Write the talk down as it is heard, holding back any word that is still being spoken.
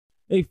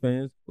Hey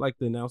fans, I'd like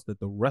to announce that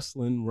the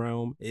Wrestling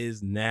Realm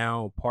is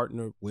now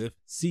partnered with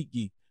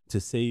SeatGeek to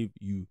save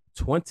you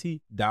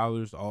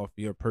 $20 off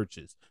your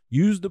purchase.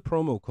 Use the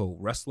promo code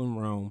Wrestling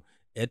Realm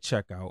at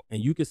checkout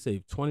and you can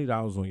save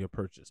 $20 on your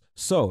purchase.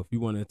 So if you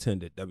want to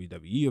attend a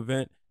WWE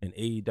event, an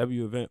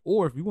AEW event,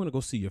 or if you want to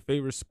go see your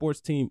favorite sports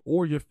team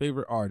or your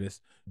favorite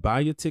artist, buy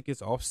your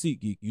tickets off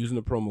SeatGeek using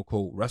the promo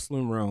code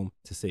Wrestling Realm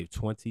to save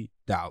 $20.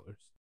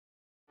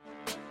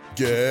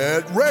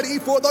 Get ready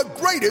for the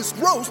greatest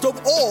roast of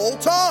all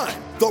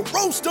time, the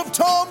Roast of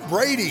Tom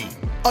Brady,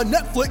 a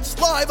Netflix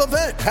live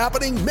event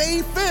happening May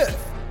 5th.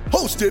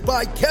 Hosted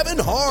by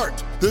Kevin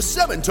Hart, the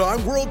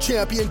 7-time world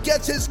champion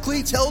gets his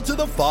cleats held to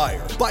the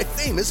fire by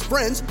famous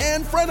friends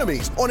and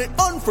frenemies on an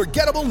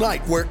unforgettable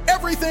night where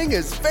everything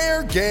is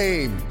fair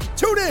game.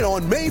 Tune in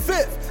on May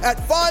 5th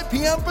at 5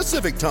 p.m.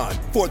 Pacific time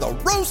for the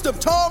Roast of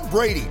Tom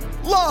Brady,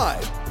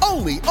 live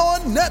only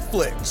on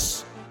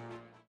Netflix.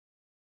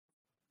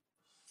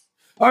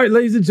 All right,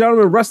 ladies and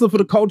gentlemen, Wrestling for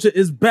the Culture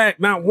is back,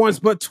 not once,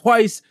 but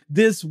twice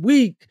this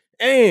week.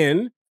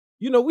 And,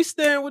 you know, we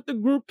stand with the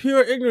group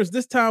Pure Ignorance.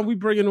 This time we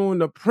bringing on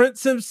the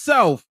Prince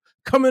himself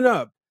coming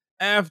up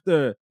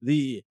after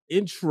the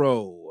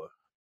intro.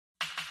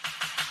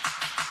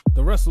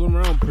 The Wrestling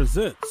Realm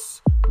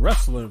presents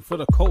Wrestling for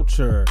the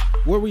Culture,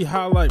 where we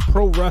highlight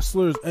pro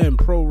wrestlers and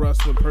pro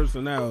wrestling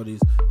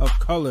personalities of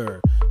color.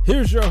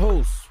 Here's your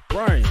host,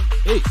 Brian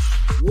H.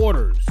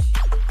 Waters.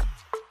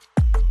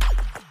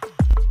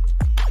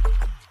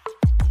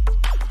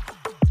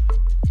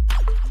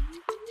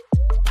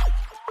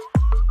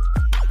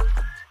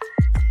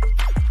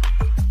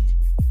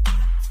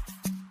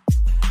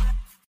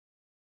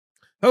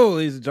 Hello,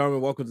 ladies and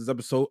gentlemen. Welcome to this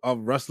episode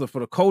of Wrestling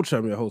for the Culture.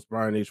 I'm your host,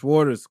 Brian H.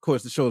 Waters. Of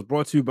course, the show is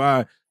brought to you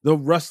by the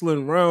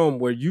Wrestling Realm,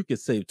 where you can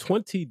save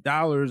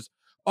 $20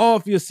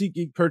 off your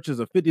SeatGeek purchase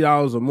of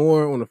 $50 or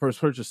more on the first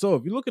purchase. So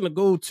if you're looking to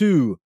go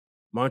to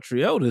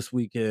Montreal this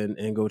weekend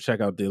and go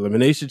check out the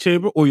Elimination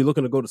Chamber, or you're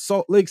looking to go to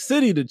Salt Lake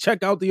City to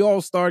check out the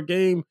All-Star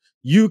Game,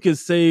 you can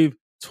save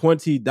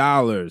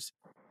 $20.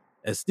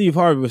 As Steve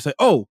Harvey would say,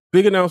 oh,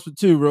 big announcement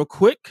too, real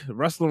quick.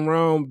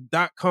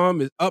 WrestlingRealm.com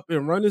is up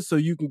and running, so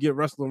you can get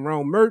Wrestling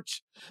Realm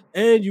merch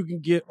and you can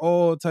get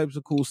all types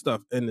of cool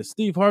stuff. And as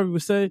Steve Harvey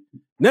would say,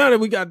 now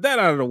that we got that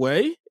out of the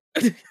way,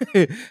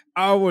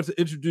 I want to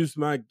introduce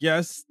my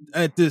guest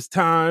at this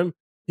time.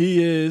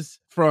 He is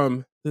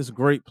from this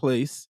great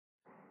place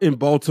in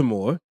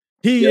Baltimore.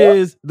 He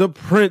is the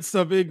Prince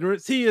of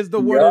Ignorance. He is the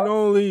one and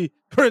only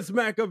Prince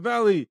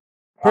Mackaveli.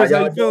 Prince,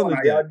 how you feeling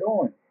today? How y'all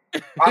doing?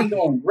 I'm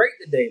doing great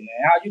today,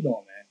 man. How you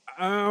doing, man?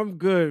 I'm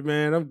good,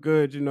 man. I'm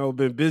good. You know,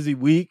 been busy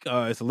week.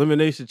 It's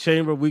Elimination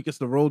Chamber week. It's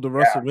the road to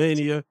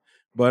WrestleMania.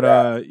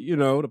 But, you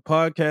know, the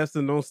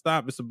podcasting don't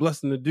stop. It's a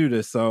blessing to do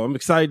this. So I'm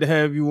excited to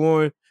have you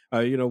on.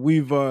 You know,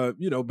 we've,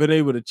 you know, been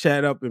able to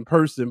chat up in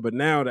person, but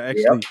now to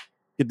actually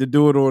get to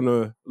do it on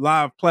a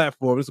live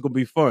platform, it's going to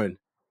be fun.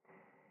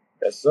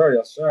 Yes, sir.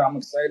 Yes, sir. I'm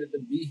excited to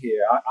be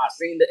here. I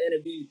seen the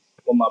interview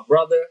with my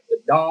brother, the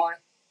Don,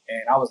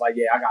 and I was like,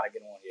 yeah, I got to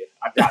get on here.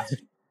 I got to.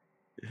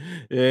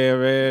 Yeah,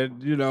 man.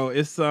 You know,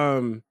 it's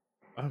I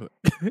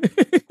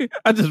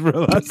just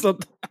realized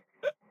something.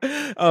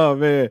 Oh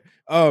man.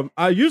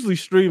 I usually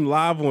stream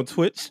live on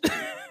Twitch.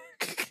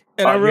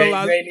 And I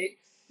realized you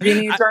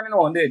didn't even turn it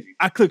on, did you?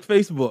 I clicked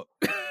Facebook.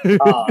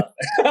 But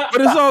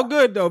it's all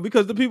good though,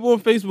 because the people on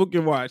Facebook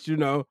can watch, you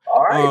know.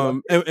 All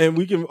right. And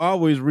we can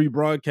always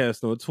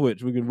rebroadcast on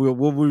Twitch. We'll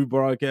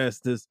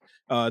rebroadcast this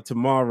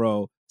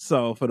tomorrow.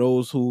 So for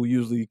those who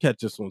usually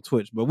catch us on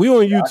Twitch, but we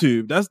on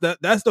YouTube. That's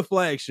the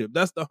flagship.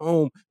 That's the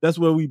home. That's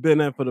where we've been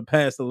at for the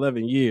past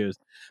 11 years.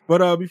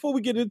 But before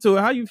we get into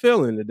it, how you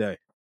feeling today?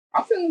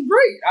 I'm feeling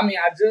great. I mean,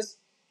 I just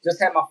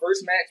had my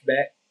first match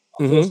back.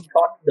 I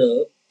caught the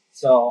dub,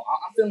 so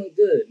I'm feeling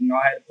good. You know,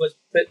 I had to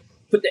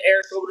put the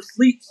air over to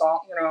sleep, so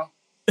you know,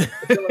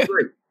 I'm feeling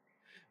great.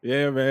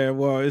 Yeah, man.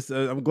 Well, it's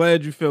I'm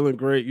glad you're feeling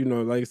great. You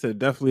know, like I said,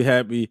 definitely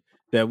happy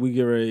that we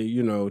get ready,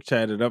 you know,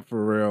 chat it up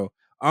for real.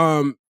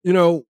 You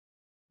know,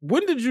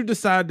 when did you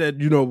decide that,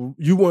 you know,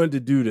 you wanted to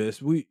do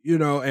this? You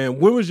know,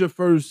 and when was the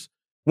first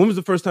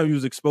time you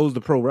was exposed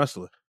to pro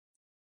wrestling?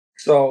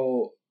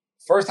 So,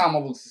 first time I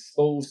was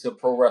exposed to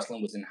pro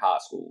wrestling was in high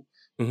school.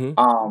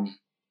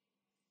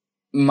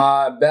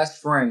 My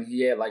best friend,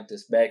 he had like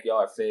this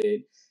backyard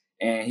fed,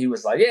 and he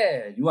was like,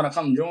 yeah, you want to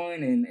come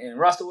join and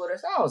wrestle with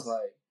us? I was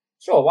like,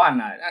 sure, why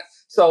not?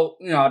 So,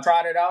 you know, I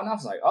tried it out and I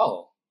was like,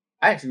 oh,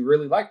 I actually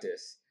really like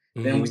this.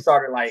 Then we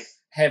started like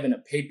having the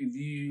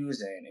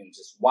pay-per-views and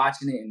just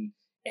watching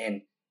it.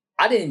 And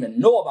I didn't even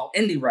know about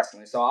indie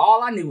wrestling. So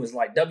all I knew was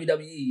like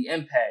WWE,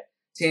 Impact,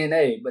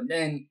 TNA. But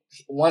then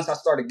once I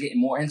started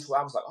getting more into it,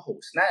 I was like, oh,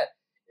 snap,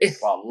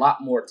 it's a lot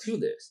more to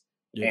this.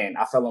 Yeah. And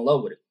I fell in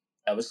love with it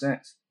ever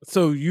since.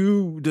 So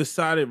you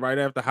decided right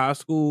after high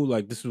school,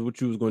 like this is what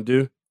you was going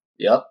to do?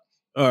 Yep.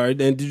 All right.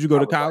 And did you go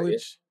to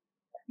college?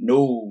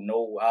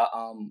 No.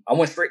 I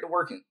went straight to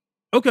working.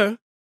 Okay.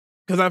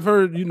 Because I've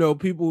heard, you know,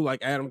 people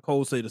like Adam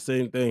Cole say the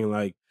same thing,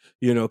 like,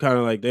 you know, kind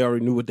of like they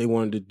already knew what they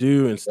wanted to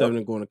do instead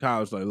of going to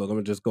college. Like, look, I'm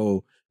going to just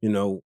go, you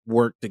know,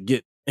 work to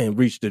get and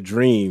reached a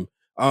dream.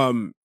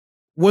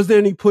 Was there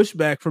any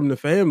pushback from the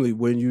family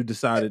when you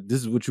decided this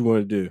is what you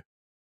want to do?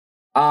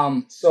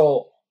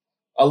 So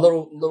a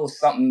little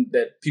something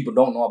that people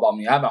don't know about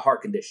me. I have a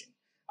heart condition,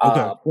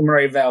 Okay.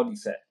 pulmonary valve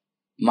defect.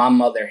 My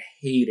mother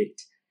hated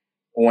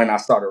when I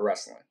started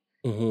wrestling.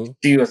 Mm-hmm.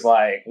 She was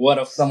like, "What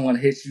if someone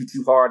hits you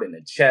too hard in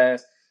the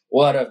chest?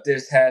 What if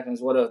this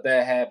happens? What if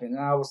that happens?" And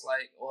I was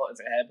like, "Well, if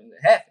it happens,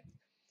 it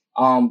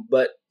happens."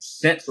 But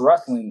since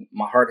wrestling,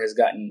 my heart has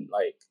gotten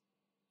like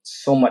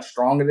so much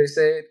stronger. They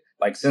said,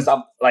 like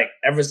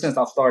ever since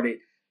I've started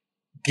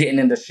getting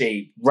into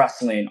shape,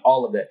 wrestling,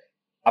 all of that,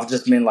 I've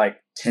just been like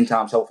 10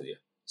 times healthier.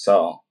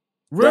 So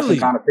wrestling Really?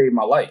 kind of saved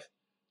my life.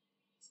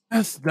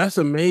 That's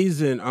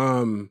amazing.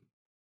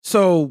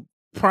 So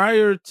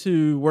prior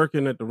to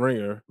working at the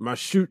Ringer, my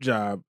shoot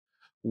job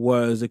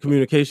was a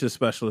communications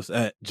specialist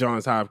at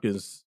Johns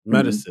Hopkins Mm-hmm.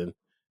 Medicine,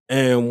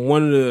 and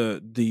one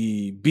of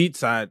the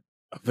beats I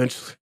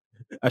eventually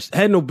I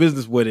had no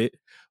business with it,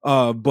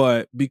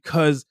 but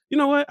because you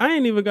know what, I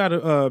ain't even got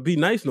to be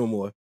nice no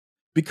more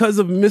because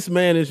of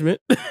mismanagement,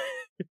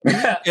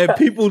 and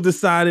people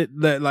decided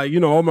that like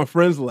all my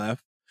friends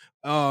left.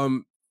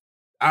 Um,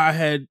 I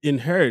had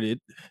inherited,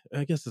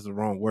 I guess it's the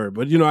wrong word,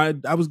 but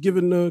I was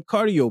given the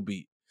cardio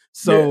beat. Yeah.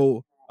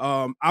 So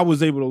I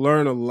was able to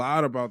learn a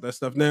lot about that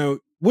stuff. Now,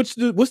 what's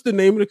the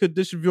name of the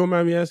condition, if you don't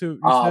mind me asking?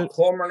 You said?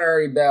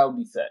 Pulmonary valve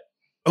defect.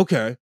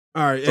 Okay.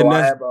 All right. So And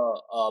I that's have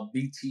a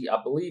BT,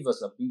 I believe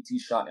it's a BT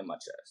shunt in my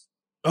chest.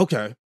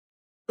 okay.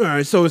 All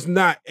right. So it's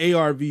not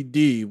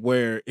ARVD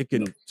where it No.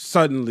 can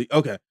suddenly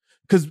okay.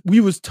 Because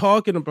we was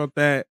talking about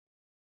that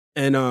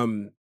and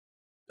oh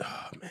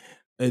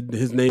man,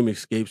 his name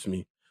escapes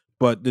me.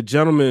 But the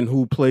gentleman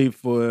who played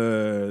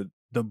for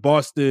the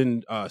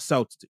Boston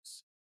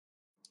Celtics,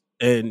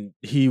 and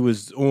he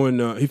was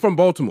on. He's from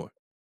Baltimore,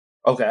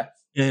 Okay.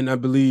 and I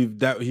believe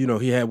that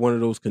he had one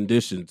of those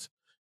conditions,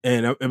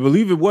 and I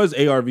believe it was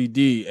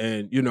ARVD,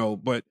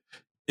 and but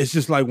it's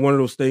just like one of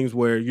those things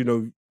where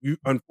you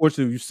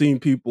unfortunately you've seen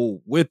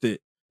people with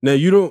it. Now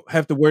you don't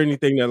have to wear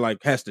anything that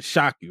like has to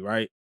shock you,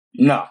 right?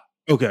 No.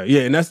 Okay,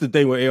 yeah, and that's the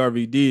thing with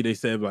ARVD. They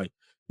said like,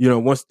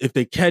 once if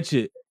they catch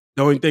it,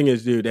 the only thing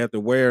is, dude, they have to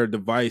wear a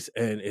device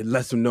and it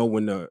lets them know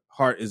when the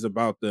heart is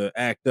about to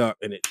act up,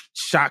 and it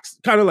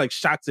kind of like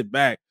shocks it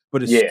back,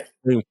 but it's Yeah.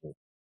 painful.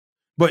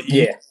 But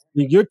Yeah.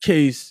 in your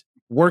case,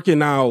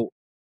 working out,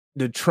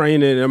 the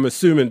training, I'm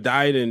assuming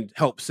dieting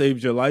helped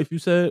save your life. You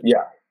said,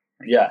 Yeah.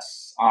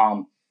 Yes.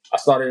 I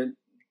started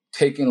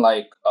taking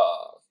like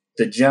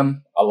the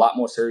gym a lot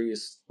more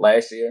serious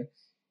last year.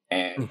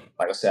 And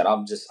like I said,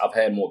 I've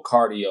had more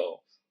cardio,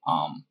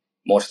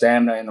 more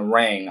stamina in the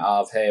ring.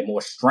 I've had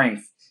more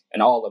strength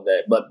and all of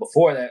that. But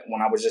before that,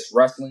 when I was just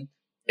wrestling,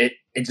 it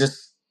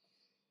just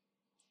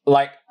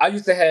like I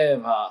used to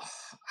have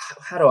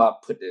how do I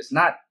put this?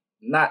 Not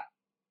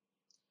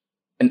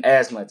an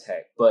asthma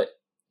attack, but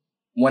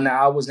when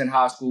I was in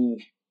high school,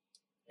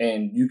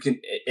 and you can,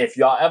 if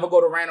y'all ever go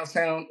to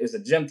Randallstown, is a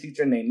gym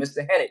teacher named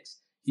Mr. Hennix.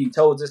 He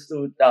told this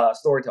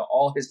story to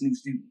all his new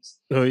students.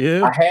 oh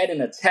yeah, I had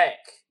an attack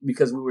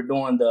because we were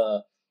doing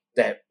the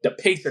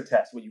pacer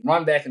test where you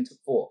run back into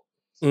full.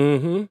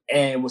 mm-hmm.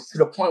 And it was to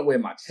the point where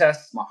my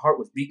heart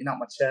was beating out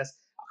my chest.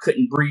 I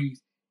couldn't breathe,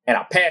 and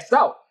I passed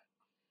out.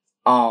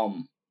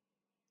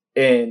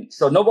 And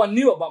so no one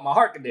knew about my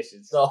heart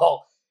condition. So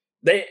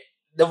the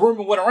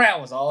rumor went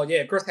around was, oh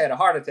yeah, Chris had a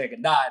heart attack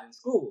and died in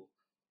school.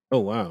 Oh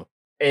wow,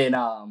 And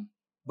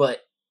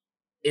but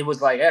it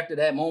was like after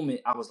that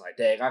moment, I was like,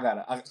 dang,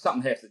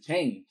 something has to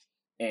change.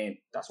 And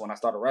that's when I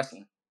started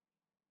wrestling.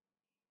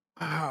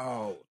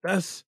 wow,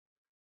 that's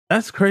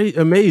crazy,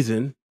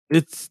 amazing.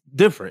 It's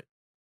different.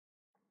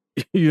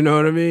 You know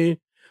what I mean?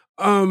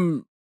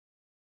 Um,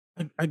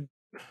 I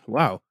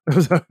wow.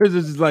 This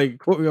is like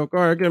caught me off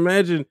guard. I can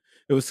imagine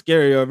it was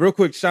scary. Real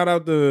quick, shout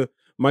out to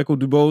Michael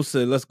Dubose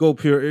said, "Let's go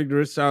pure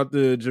ignorance." Shout out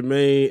to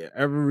Jermaine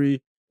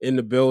Every in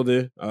the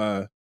building.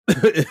 So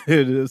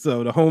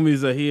the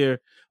homies are here.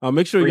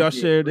 Make sure y'all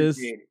share this.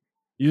 Appreciate it.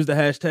 Use the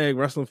hashtag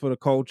Wrestling for the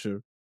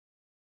Culture.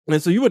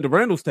 And so you went to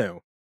Randallstown.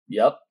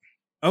 Yep.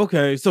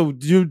 Okay, so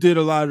you did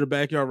a lot of the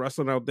backyard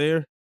wrestling out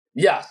there.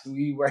 Yes,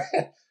 we were.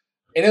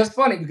 And it was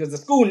funny because the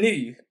school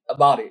knew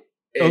about it.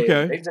 And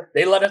Okay.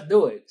 they let us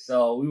do it.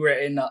 So we were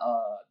in the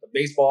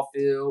baseball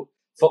field,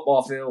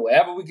 football field,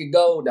 wherever we could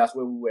go, that's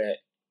where we were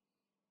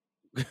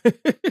at.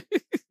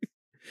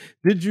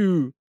 Did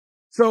you?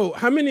 So,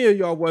 how many of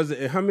y'all was it,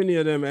 and how many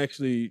of them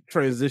actually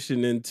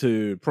transitioned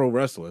into pro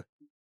wrestling?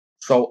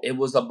 So it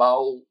was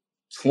about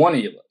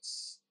 20 of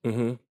us.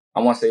 Mm-hmm. I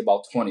want to say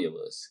about 20 of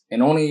us.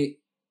 And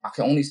I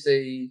can only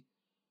say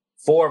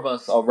 4 of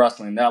us are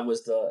wrestling. That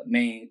was the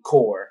main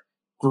core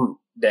group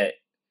that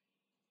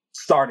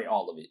started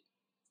all of it.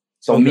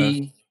 So Okay.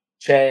 me,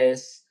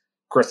 Chaz,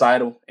 Chris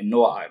Idol, and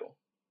Noah Idol.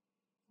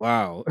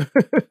 Wow.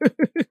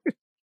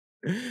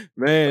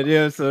 Man,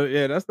 yeah, so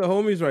yeah, that's the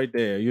homies right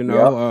there,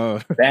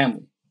 Yep.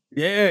 Family.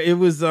 Yeah, it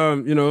was me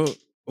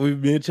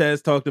and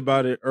Chaz talked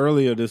about it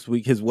earlier this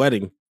week, his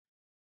wedding.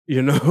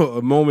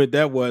 A moment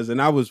that was,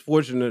 and I was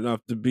fortunate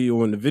enough to be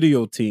on the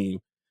video team.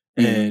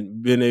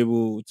 and been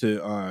able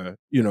to,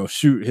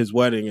 shoot his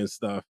wedding and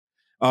stuff.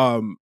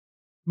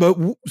 But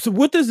so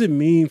what does it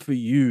mean for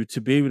you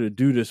to be able to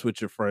do this with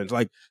your friends?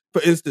 Like,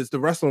 for instance, the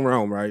wrestling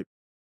realm, right?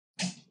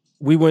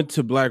 We went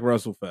to Black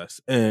Wrestle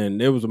Fest,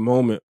 and there was a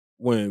moment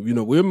when,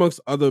 we're amongst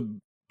other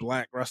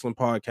Black wrestling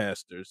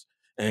podcasters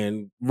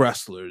and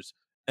wrestlers,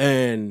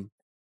 and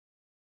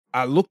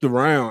I looked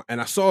around and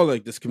I saw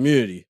like this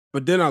community,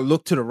 but then I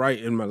looked to the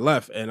right and my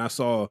left, and I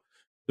saw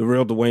the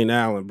real Dwayne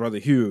Allen, brother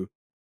Hugh,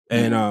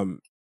 and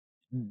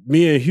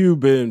me and Hugh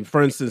been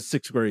friends since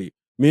 6th grade.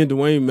 Me and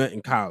Dwayne met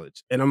in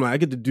college, and I'm like, I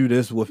get to do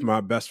this with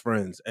my best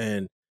friends,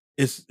 and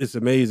it's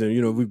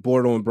amazing. We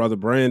brought on brother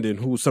Brandon,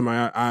 who was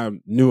somebody I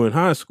knew in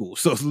high school.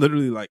 So it's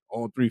literally like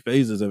all three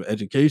phases of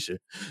education.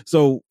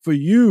 So for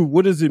you,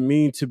 what does it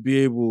mean to be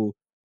able,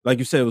 like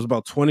you said, it was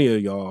about 20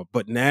 of y'all,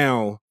 but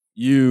now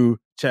you,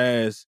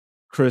 Chaz,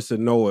 Chris,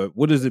 and Noah,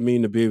 what does it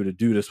mean to be able to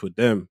do this with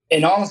them?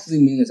 It honestly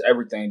means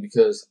everything,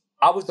 because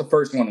I was the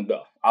first one to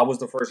go. I was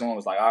the first one who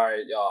was like, all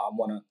right, y'all, I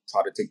want to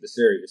try to take this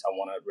serious. I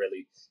want to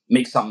really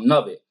make something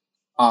of it.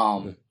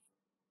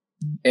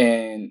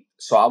 And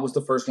so I was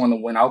the first one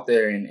that went out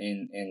there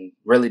and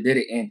really did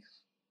it. And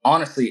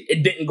honestly,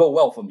 it didn't go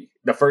well for me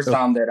the first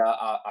time that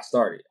I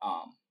started.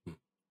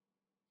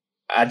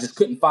 I just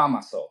couldn't find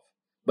myself.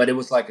 But it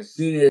was like, as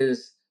soon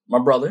as my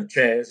brother,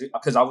 Chaz,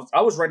 because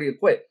I was ready to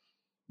quit.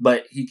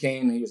 But he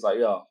came and he was like,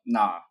 yo,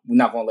 nah, we're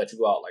not going to let you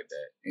go out like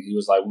that. And he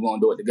was like, we're going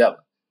to do it together.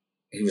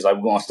 He was like,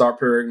 we're going to start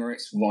Pure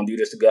Ignorance. We're going to do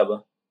this together.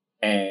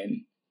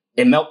 And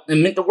it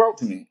meant the world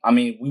to me. I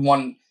mean, we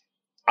won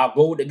our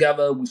goal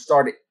together. We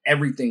started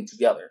everything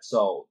together.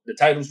 So the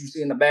titles you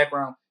see in the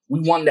background,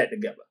 we won that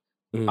together.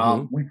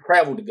 We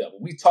traveled together.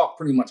 We talk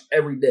pretty much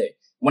every day.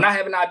 When I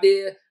have an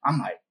idea, I'm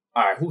like,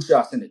 all right, who should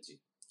I send it to?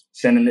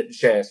 Sending it to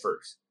Chaz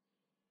first.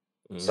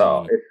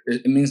 So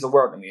it means the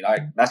world to me.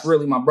 Like, that's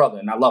really my brother,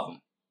 and I love him.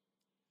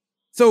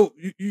 So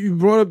you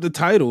brought up the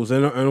titles,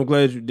 and I'm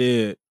glad you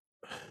did.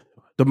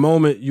 The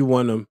moment you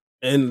won them,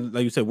 and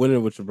like you said,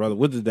 winning with your brother,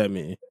 what does that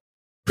mean?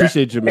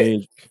 Appreciate your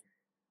mean.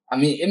 I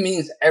mean, it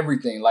means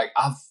everything. Like,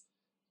 I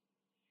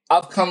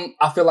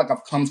feel like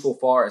I've come so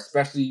far,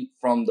 especially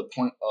from the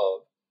point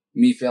of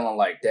me feeling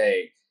like,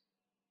 dang,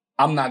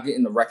 I'm not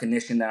getting the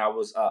recognition that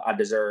I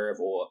deserve,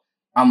 or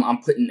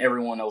I'm putting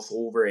everyone else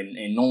over, and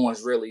no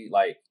one's really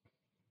like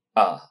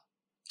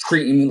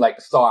treating me like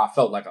the star I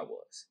felt like I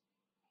was.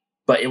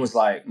 But it was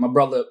like my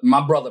brother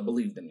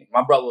believed in me.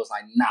 My brother was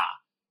like, nah,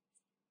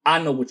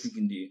 I know what you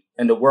can do,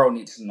 and the world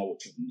needs to know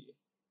what you can do.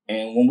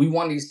 And when we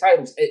won these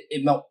titles,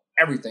 it meant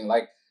everything.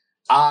 Like,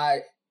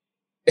 I'm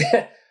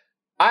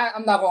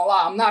not gonna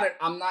lie,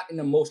 I'm not an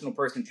emotional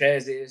person.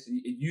 Chaz is,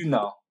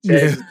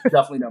 Chaz is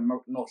definitely the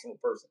emotional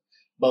person.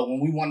 But when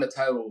we won the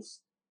titles,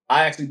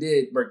 I actually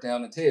did break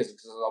down in tears,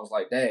 because I was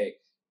like, dang,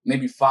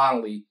 maybe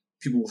finally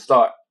people will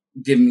start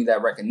giving me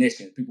that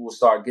recognition. People will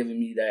start giving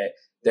me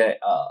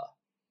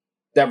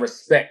that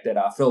respect that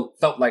I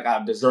felt like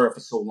I deserved for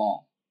so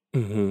long.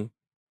 Mm-hmm.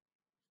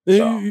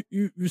 So.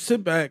 You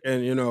sit back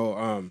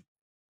and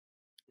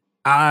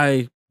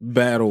I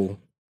battle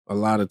a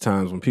lot of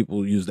times when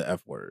people use the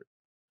F word.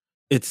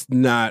 It's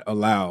not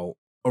allowed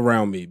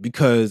around me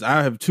because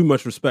I have too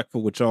much respect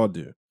for what y'all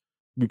do.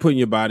 Be putting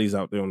your bodies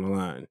out there on the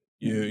line.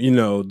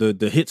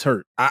 The hits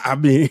hurt. I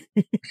mean,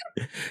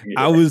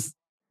 I was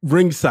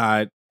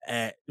ringside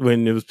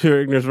when it was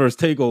Pure Ignorance versus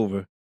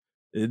Takeover.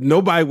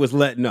 Nobody was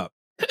letting up.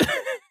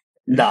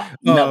 No,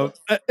 never.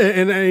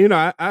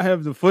 I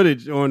have the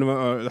footage on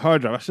the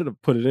hard drive. I should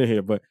have put it in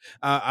here, but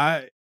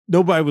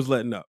nobody was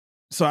letting up.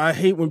 So I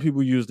hate when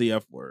people use the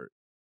F word.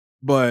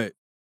 But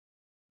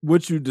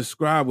what you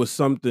described was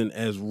something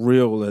as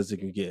real as it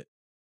can get.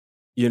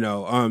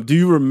 Do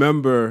you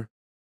remember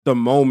the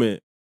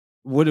moment?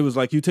 What it was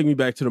like? You take me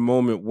back to the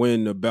moment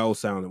when the bell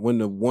sounded, when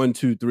the 1,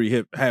 2, 3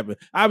 hit happened.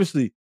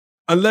 Obviously,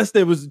 unless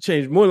there was a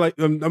change, more like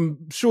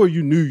I'm sure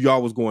you knew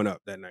y'all was going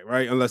up that night,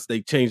 right? Unless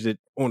they changed it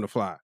on the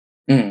fly.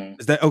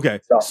 Is that okay?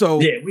 So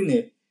yeah, we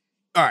knew.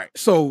 All right.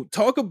 So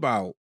talk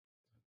about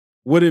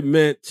what it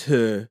meant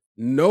to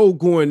know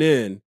going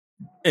in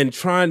and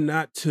trying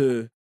not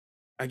to,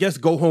 I guess,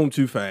 go home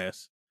too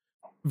fast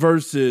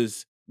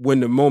versus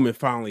when the moment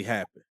finally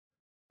happened.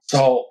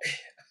 So,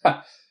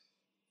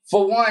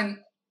 for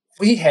one,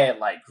 we had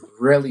like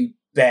really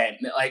bad,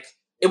 like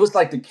it was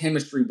like the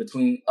chemistry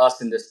between us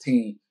and this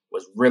team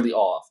was really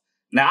off.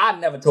 Now, I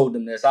never told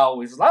them this. I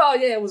always was like, oh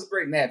yeah, it was a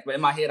great match. But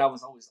in my head, I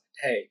was always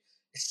like, hey,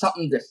 it's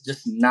something that's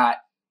just not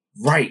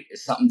right.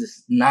 It's something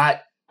that's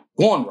not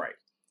going right.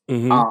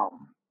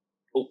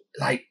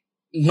 Like,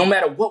 no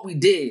matter what we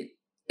did,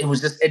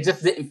 it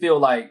just didn't feel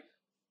like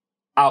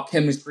our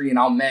chemistry and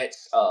our match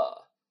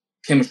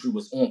chemistry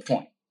was on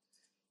point.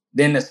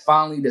 Then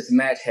finally this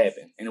match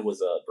happened, and it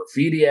was a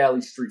graffiti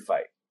alley street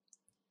fight.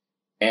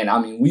 And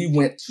I mean, we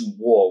went to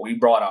war. We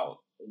brought out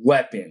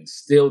weapons,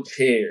 steel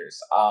chairs.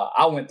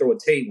 I went through a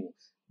table.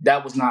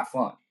 That was not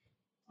fun.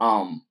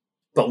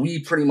 But we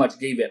pretty much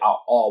gave it our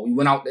all. We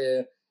went out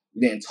there.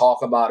 We didn't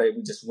talk about it.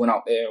 We just went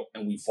out there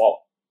and we fought,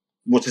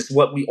 which is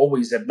what we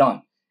always have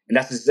done. And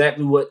that's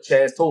exactly what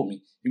Chaz told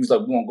me. He was like,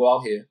 we're going to go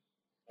out here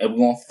and we're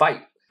going to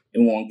fight.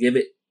 And we're going to give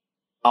it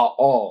our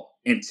all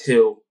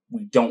until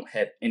we don't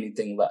have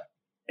anything left.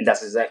 And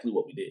that's exactly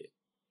what we did.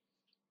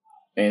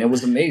 And it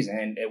was amazing.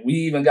 And we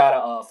even got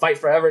a Fight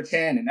Forever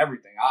chant and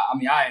everything. I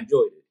mean, I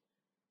enjoyed it.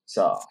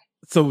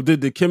 So did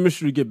the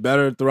chemistry get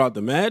better throughout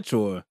the match,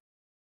 or?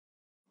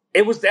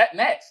 It was that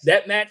match.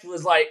 That match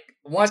was like,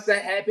 once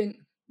that happened,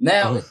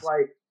 now it's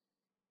like,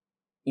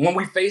 when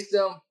we face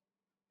them,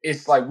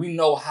 it's like we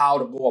know how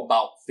to go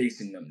about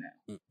facing them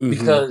now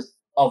because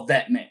of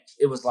that match.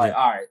 It was like,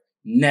 all right,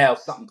 now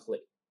something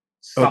clicked.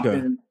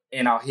 Something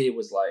in our head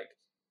was like,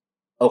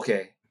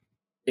 okay,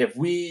 if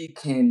we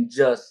can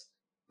just,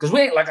 because we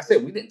ain't, like I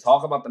said, we didn't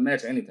talk about the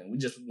match or anything. We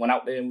just went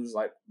out there and we was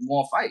like, we're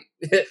going to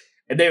fight.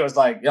 And they was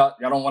like, y'all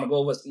don't want to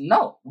go with us?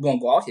 No, we're going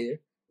to go out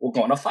here. We're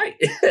going to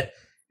fight.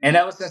 And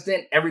ever since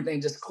then, everything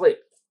just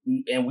clicked.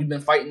 And we've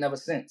been fighting ever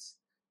since.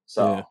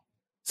 So. Yeah.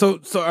 So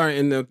all right,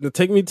 and now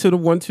take me to the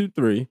 1, 2,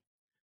 3,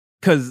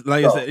 because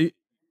like I said,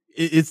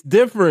 it's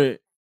different.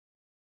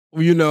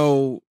 You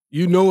know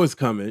it's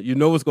coming. You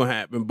know what's going to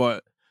happen,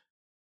 but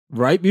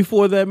right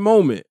before that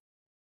moment,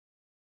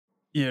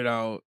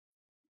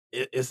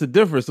 it's a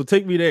difference. So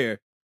take me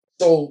there.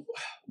 So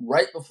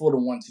right before the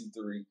 1, 2,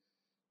 3,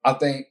 I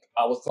think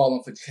I was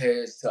calling for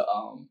Chaz to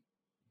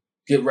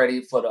get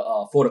ready for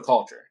the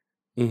culture.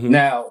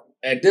 Now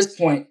at this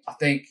point, I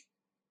think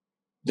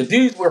the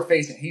dudes we're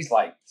facing, he's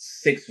like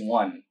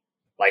 6'1",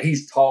 like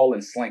he's tall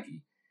and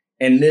slinky,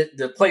 and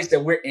the place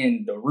that we're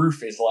in, the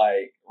roof is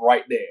like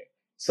right there.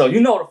 So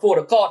for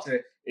the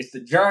culture, it's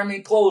the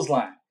German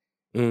clothesline,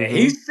 and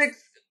he's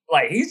 6,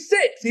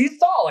 he's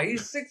tall,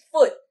 he's 6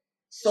 foot.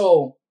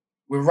 So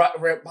we're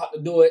about to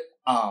do it.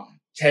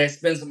 Chad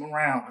spins him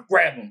around, I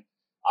grab him,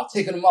 I'm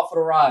taking him up for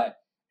the ride,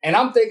 and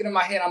I'm thinking in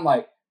my head, I'm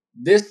like,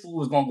 this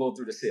fool is gonna go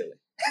through the ceiling.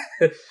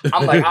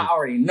 I'm like, I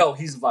already know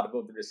he's about to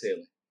go through the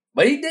ceiling.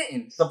 But he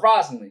didn't,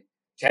 surprisingly.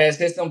 Chaz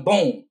hits him,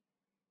 boom.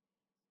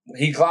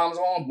 He climbs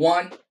on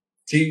 1,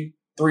 2,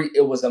 3.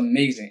 It was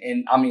amazing.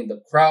 And I mean,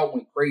 the crowd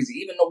went crazy.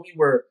 Even though we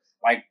were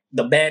like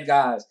the bad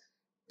guys,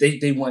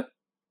 they went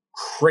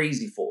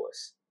crazy for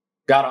us.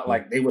 Got out,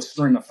 like they were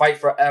screaming "Fight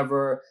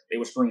Forever." They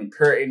were screaming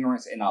 "Pure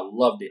Ignorance," and I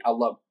loved it. I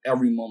loved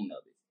every moment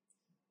of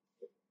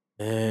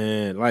it.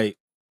 And like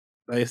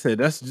I said,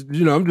 that's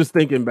I'm just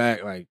thinking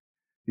back, like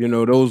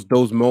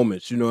those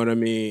moments. You know what I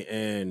mean?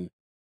 And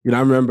I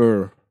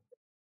remember.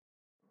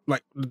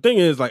 Like the thing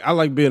is, like I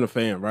like being a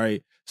fan,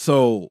 right?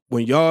 So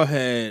when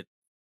the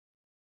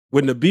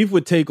beef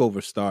with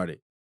Takeover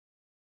started,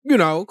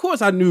 of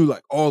course I knew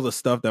like all the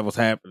stuff that was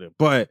happening,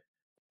 but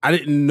I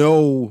didn't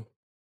know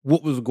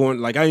what was going.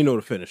 Like I didn't know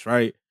the finish,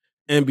 right?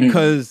 And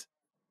because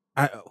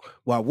I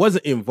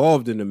wasn't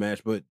involved in the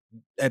match, but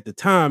at the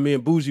time, me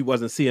and Bougie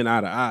wasn't seeing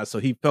eye to eye, so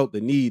he felt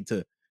the need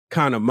to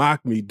kind of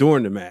mock me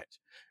during the match.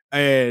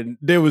 And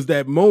there was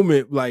that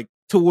moment, like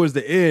towards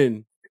the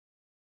end.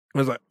 I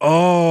was like,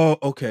 oh,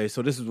 okay,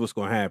 so this is what's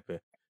gonna happen.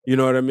 You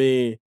know what I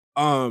mean?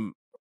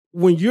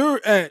 When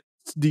you're at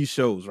these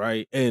shows,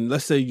 right? And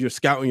let's say you're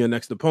scouting your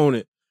next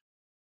opponent.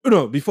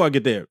 No, before I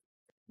get there,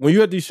 when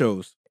you're at these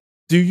shows,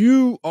 do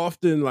you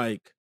often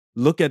like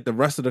look at the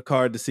rest of the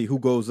card to see who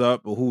goes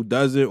up or who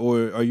doesn't,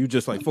 or are you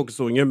just like focused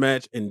on your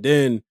match and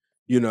then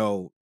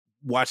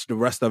watch the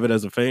rest of it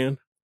as a fan?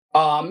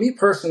 Me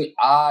personally,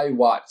 I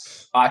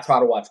try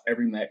to watch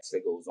every match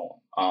that goes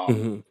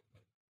on.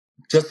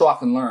 Just so I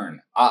can learn.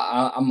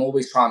 I'm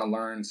always trying to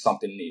learn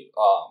something new.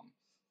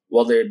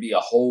 Whether it be a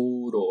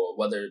hold or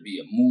whether it be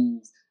a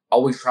move, I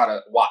always try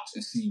to watch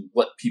and see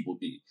what people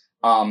do.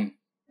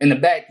 In the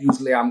back,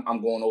 usually I'm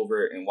going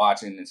over it and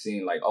watching and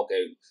seeing like,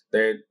 okay,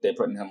 they're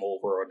putting him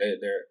over, or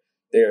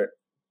they're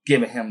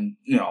giving him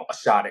a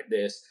shot at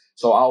this.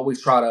 So I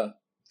always try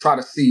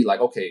to see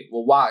like, okay,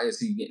 well, why is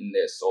he getting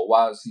this, or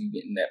why is he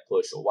getting that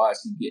push, or why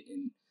is he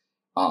getting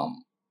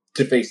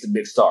to face the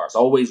big stars.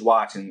 Always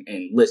watch and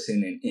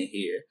listen and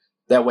hear.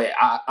 That way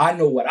I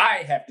know what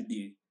I have to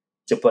do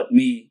to put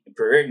me and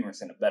Pure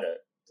Ignorance in a better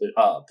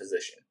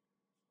position.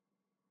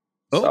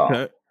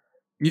 Okay.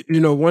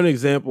 So. One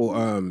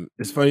example,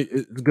 it's funny,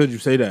 it's good you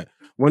say that.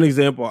 One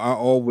example I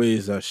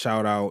always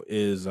shout out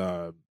is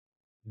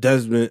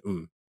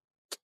Desmond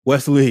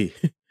Wesley.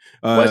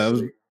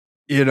 Wesley.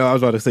 I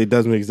was about to say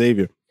Desmond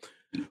Xavier.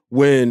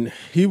 When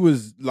he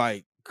was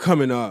like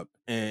coming up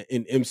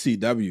in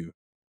MCW,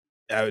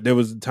 there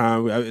was a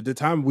time at the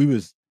time we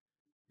was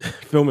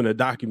filming a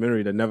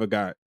documentary that never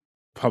got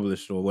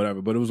published or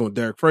whatever, but it was on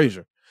Derek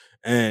Frazier,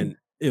 and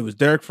it was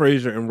Derek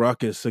Frazier and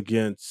Ruckus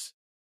against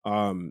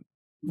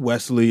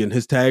Wesley and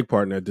his tag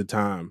partner at the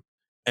time,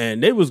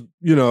 and they was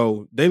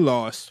they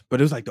lost,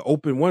 but it was like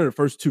one of the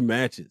first 2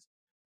 matches,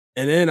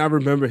 and then I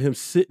remember him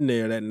sitting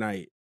there that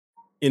night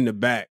in the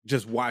back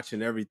just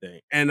watching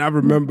everything, and I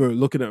remember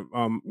looking at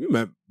you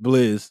met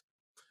Blizz,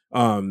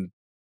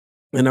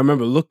 and I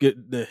remember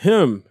looking at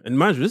him, and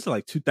mind you, this is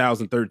like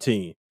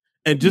 2013.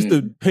 And just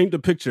to paint the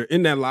picture,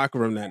 in that locker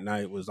room that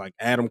night was like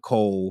Adam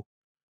Cole,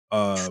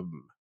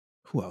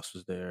 who else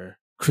was there?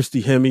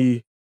 Christy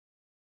Hemme,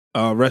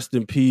 rest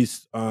in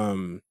peace.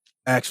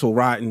 Axel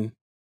Rotten,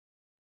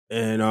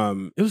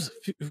 and it was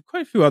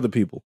quite a few other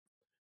people.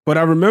 But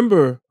I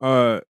remember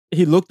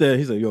he looked at it,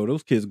 he's like, yo,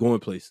 those kids going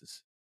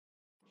places.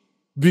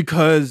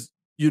 Because,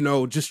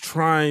 just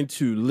trying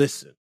to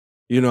listen,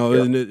 Yep.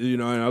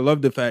 and I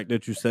love the fact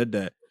that you said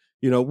that.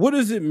 What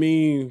does it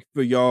mean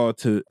for y'all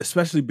to,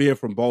 especially being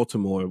from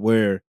Baltimore,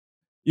 where,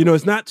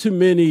 it's not too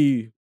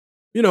many,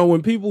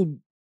 when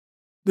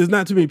there's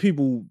not too many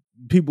people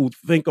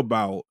think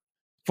about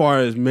far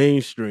as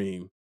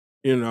mainstream,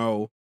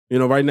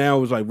 right now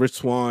it was like Rich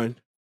Swann,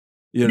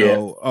 Yeah.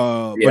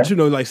 but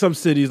Yeah. like some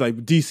cities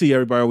like DC,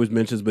 everybody always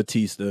mentions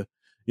Batista.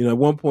 At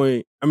one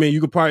point, I mean,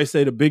 you could probably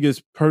say the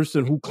biggest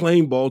person who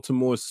claimed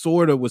Baltimore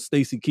sort of was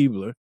Stacy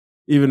Keibler,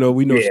 even though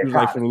we know Yeah. she was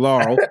like Kind from of.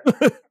 Laurel.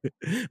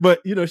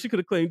 But she could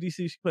have claimed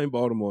DC, she claimed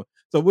Baltimore.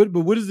 So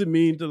what does it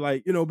mean to,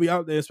 like, be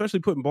out there, especially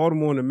putting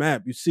Baltimore on the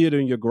map? You see it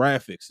in your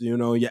graphics,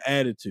 your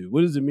attitude.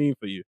 What does it mean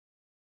for you?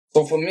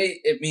 So for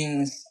me, it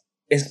means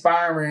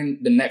inspiring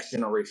the next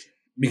generation.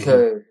 Mm-hmm.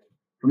 Because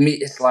for me,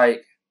 it's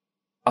like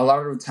a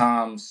lot of the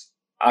times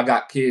I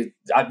get kids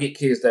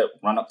that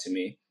run up to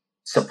me,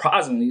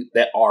 surprisingly,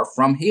 that are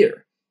from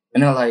here.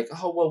 And they're like,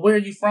 oh, well, where are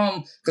you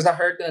from? Because I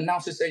heard the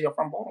announcer say you're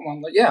from Baltimore.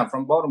 I'm like, yeah, I'm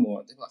from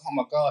Baltimore. They're like, oh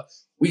my God,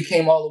 we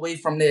came all the way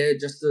from there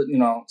just to,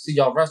 see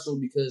y'all wrestle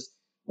because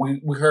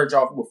we heard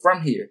y'all were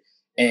from here.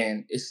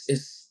 And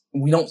it's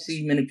we don't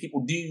see many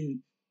people do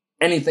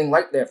anything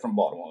like that from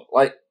Baltimore.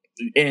 Like,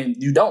 and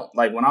you don't.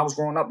 Like, when I was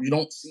growing up, you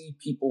don't see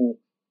people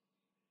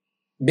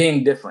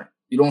being different.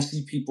 You don't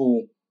see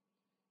people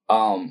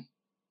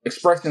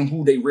expressing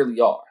who they really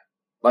are.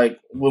 Like,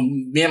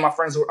 when me and my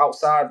friends were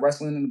outside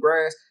wrestling in the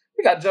grass,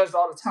 we got judged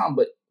all the time,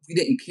 but we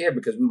didn't care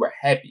because we were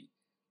happy.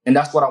 And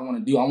that's what I want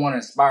to do. I want to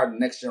inspire the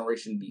next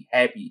generation to be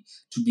happy,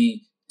 to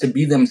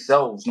be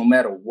themselves no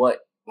matter what.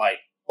 Like,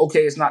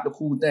 okay, it's not the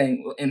cool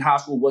thing. In high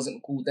school, it wasn't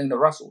the cool thing to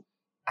wrestle.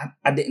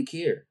 I didn't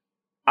care.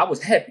 I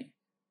was happy.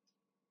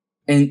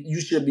 And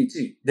you should be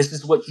too. This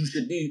is what you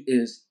should do,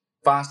 is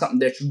find something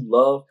that you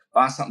love,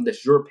 find something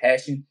that's your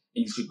passion,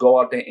 and you should go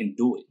out there and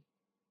do it.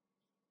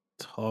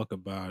 Talk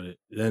about it.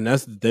 And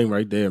that's the thing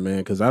right there, man,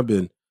 because I've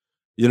been,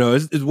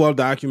 it's well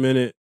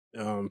documented.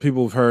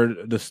 People have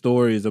heard the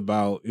stories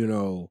about,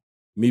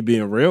 me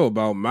being real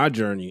about my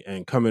journey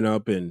and coming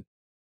up and,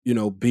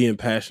 being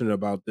passionate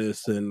about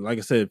this. And like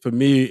I said, for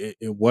me,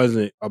 it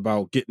wasn't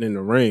about getting in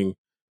the ring,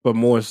 but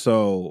more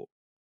so,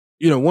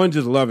 one,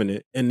 just loving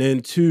it. And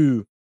then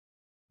two,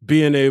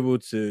 being able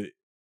to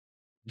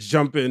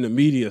jump in the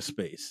media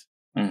space.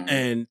 Mm-hmm.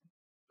 And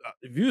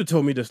if you had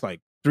told me this like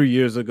 3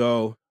 years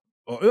ago,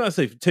 or let's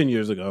say 10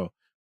 years ago,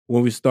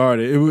 when we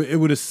started, it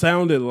would have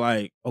sounded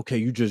like, okay,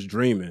 you just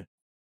dreaming,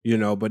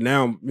 but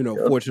now I'm,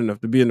 Yep. fortunate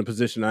enough to be in the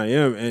position I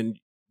am. And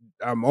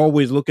I'm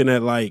always looking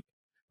at, like,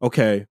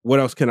 okay, what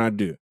else can I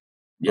do? All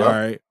Yep.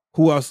 right.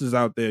 Who else is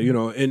out there?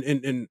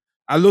 And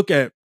I look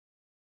at,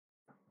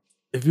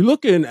 if you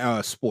look in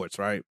sports,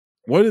 right?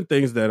 One of the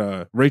things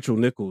that Rachel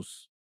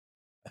Nichols,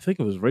 I think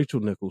it was Rachel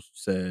Nichols,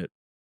 said,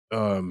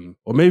 or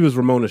maybe it was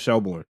Ramona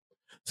Shelburne,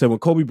 said when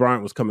Kobe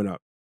Bryant was coming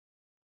up,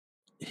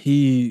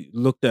 he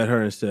looked at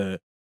her and said,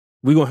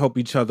 we're gonna help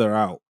each other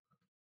out.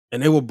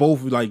 And they were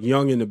both like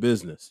young in the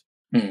business,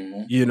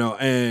 Mm-hmm.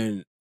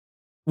 and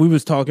we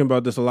was talking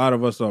about this. A lot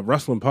of us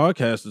wrestling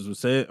podcasters were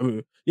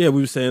saying, we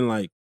were saying,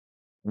 like,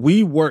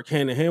 we work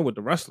hand in hand with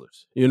the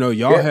wrestlers. Y'all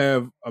Yeah.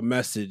 have a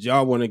message,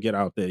 y'all want to get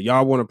out there,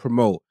 y'all want to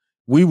promote.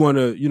 We want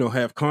to,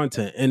 have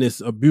content, and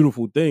it's a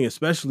beautiful thing,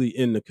 especially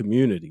in the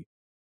community.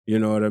 You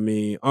know what I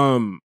mean?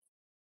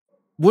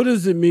 What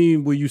does it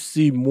mean when you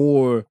see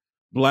more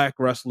Black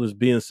wrestlers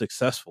being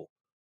successful?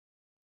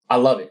 I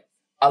love it.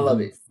 I love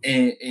Mhm. it.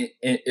 And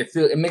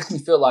it makes me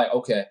feel like,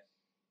 okay,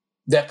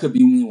 that could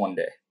be me one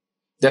day.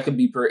 That could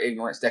be Pure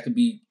Ignorance. That could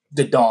be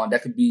The Dawn.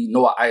 That could be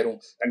Noah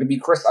Idol. That could be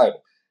Chris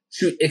Idol.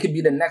 Shoot, it could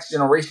be the next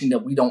generation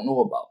that we don't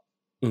know about.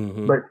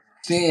 Mhm. But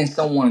seeing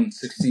someone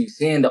succeed,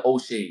 seeing the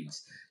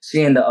O'Shea's,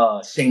 seeing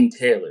the Shane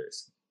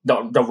Taylors,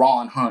 the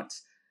Ron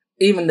Hunts,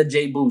 even the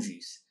Jay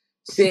Bougies,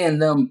 seeing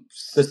them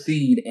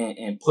succeed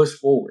and push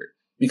forward.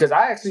 Because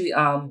I actually,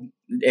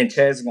 and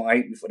Chad's gonna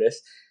hate me for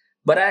this,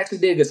 but I actually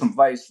did get some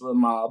advice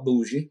from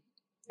Bougie,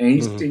 and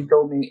Mhm. he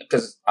told me,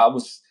 because I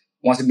was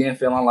once again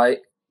feeling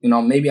like,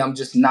 maybe I'm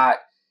just not,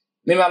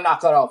 maybe I'm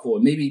not cut out for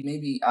it.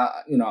 Maybe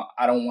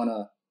I don't want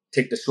to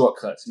take the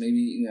shortcuts.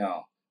 Maybe.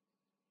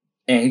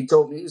 And he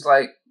told me, he's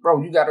like,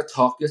 bro, you got to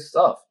talk your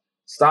stuff.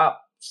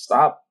 Stop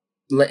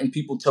letting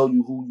people tell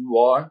you who you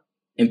are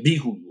and be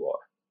who you are.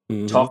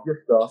 Mhm. Talk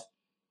your stuff,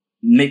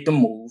 make the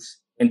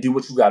moves, and do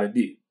what you got to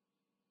do.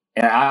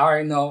 And I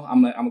already know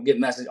I'm gonna get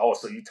message. Oh,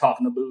 so you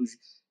talking to Bougie?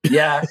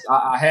 Yes,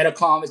 I had a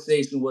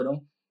conversation with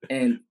him,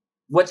 and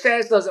what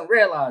Chaz doesn't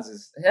realize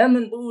is him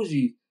and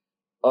Bougie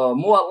are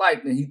more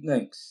alike than he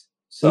thinks.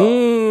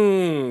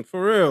 So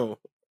For real.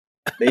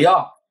 they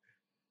are.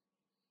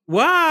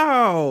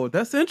 Wow,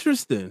 that's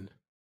interesting.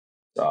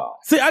 So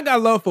See, I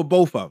got love for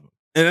both of them.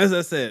 And as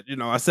I said,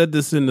 I said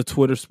this in the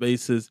Twitter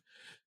spaces.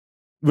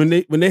 when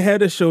they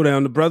had a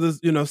showdown, the brothers,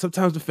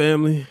 sometimes the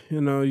family,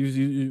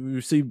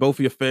 you see both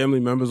of your family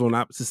members on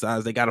opposite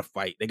sides. They got to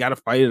fight. They got to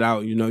fight it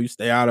out. You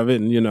stay out of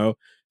it, and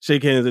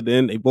shake hands at the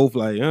end. They both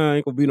like,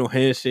 ain't gonna be no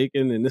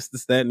handshaking and this,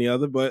 that, and the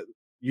other. But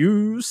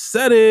you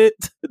said it.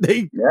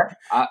 They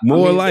I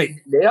more mean, like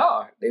they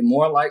are. They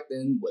more alike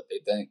than what they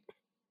think.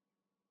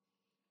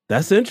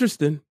 That's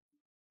interesting.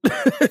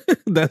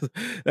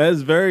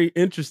 that's very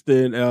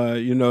interesting.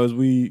 As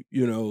we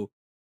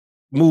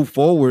move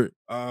forward.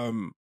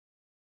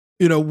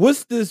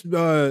 What's this?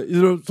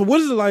 So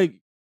what is it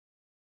like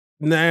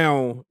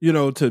now?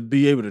 To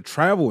be able to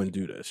travel and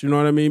do this. You know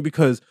what I mean?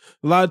 Because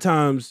a lot of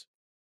times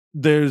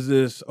there's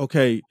this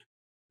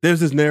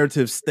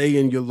narrative: stay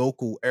in your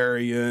local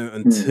area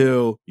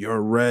until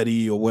you're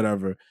ready or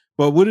whatever.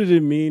 But what did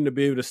it mean to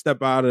be able to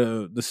step out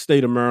of the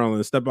state of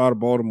Maryland, step out of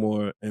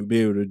Baltimore, and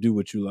be able to do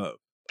what you love?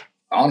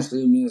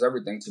 Honestly, it means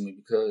everything to me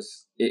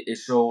because it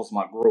shows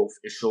my growth.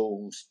 It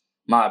shows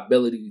my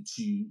ability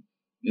to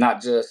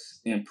not just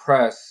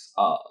impress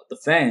the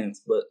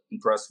fans, but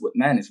impress with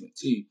management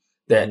too.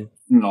 That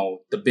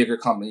the bigger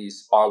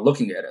companies are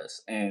looking at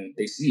us and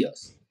they see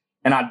us,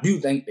 and I do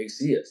think they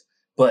see us.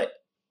 But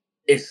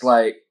it's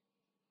like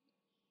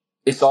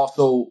it's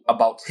also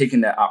about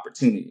taking that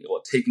opportunity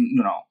or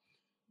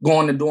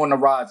going and doing the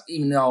rides,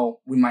 even though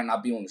we might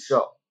not be on the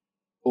show.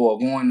 Or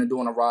going and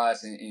doing a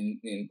rise and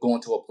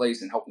going to a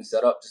place and helping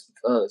set up just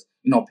because,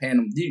 paying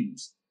them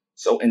dues.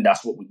 So, and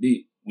that's what we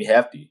did. We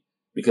have to.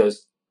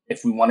 Because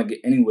if we want to get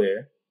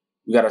anywhere,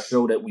 we got to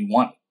show that we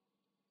want it.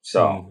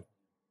 So.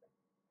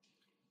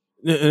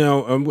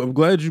 I'm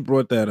glad you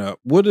brought that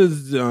up. What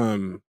is,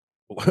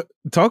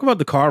 talk about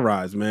the car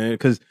rides, man.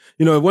 Because,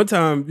 at one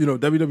time,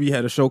 WWE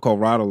had a show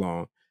called Ride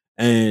Along.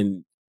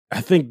 And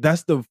I think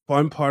that's the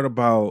fun part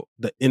about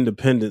the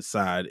independent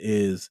side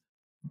is,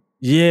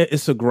 yeah,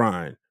 it's a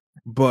grind,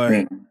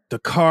 but the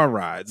car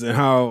rides and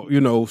how,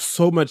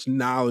 so much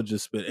knowledge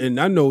is spent. And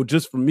I know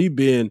just from me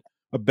being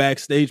a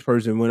backstage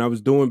person, when I was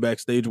doing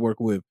backstage work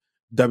with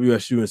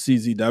WSU and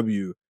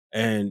CZW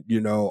and,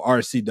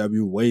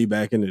 RCW way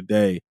back in the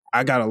day,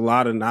 I got a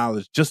lot of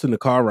knowledge just in the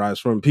car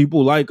rides from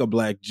people like a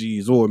Black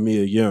G's or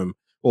Mia Yim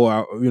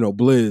or,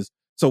 Blizz.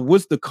 So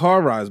what's the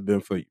car rides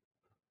been for you?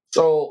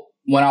 So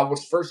when I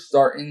was first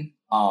starting,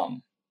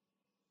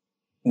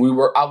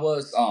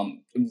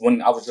 when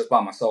I was just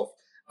by myself,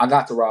 I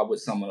got to ride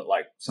with some of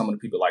the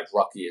people like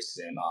Ruckus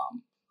and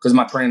because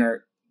my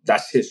trainer,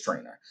 that's his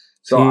trainer.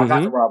 So I got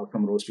to ride with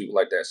some of those people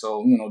like that.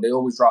 So, they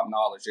always dropped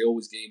knowledge. They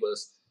always gave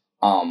us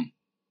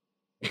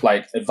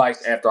like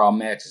advice after our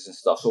matches and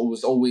stuff. So it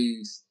was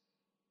always,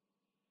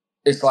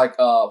 it's like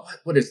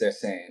what is that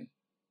saying?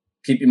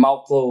 Keep your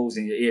mouth closed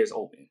and your ears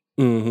open.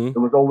 There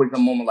was always a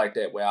moment like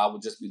that where I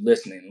would just be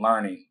listening,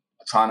 learning,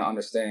 trying to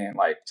understand,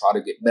 like try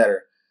to get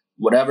better.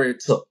 Whatever it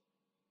took.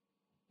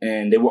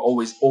 And they were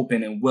always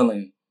open and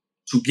willing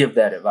to give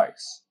that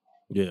advice.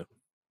 Yeah.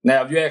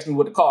 Now, if you ask me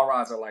what the car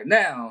rides are like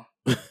now,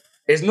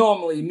 it's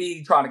normally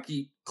me trying to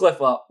keep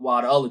Cliff up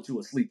while the other two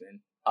are sleeping.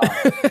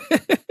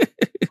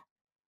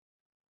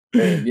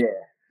 And yeah,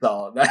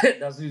 so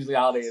that's usually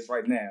how it is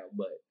right now.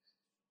 But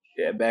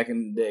yeah, back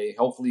in the day,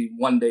 hopefully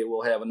one day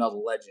we'll have another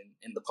legend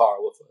in the car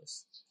with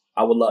us.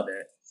 I would love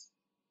that.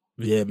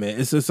 Yeah, man,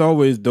 it's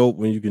always dope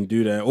when you can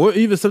do that, or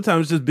even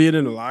sometimes just being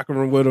in the locker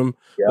room with them,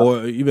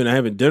 or even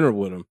having dinner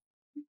with them.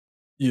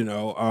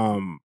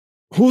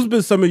 Who's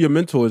been some of your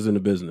mentors in the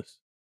business?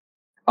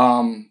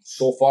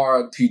 So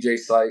far, TJ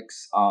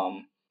Sykes.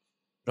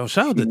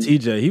 Shout out to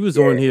TJ. He was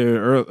on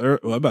here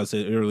I'm about to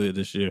say earlier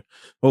this year.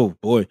 Oh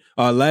boy,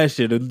 last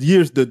year.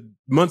 The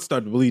months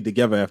started to bleed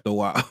together after a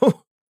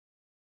while.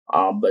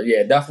 But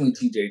yeah, definitely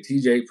TJ.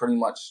 TJ pretty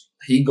much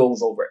he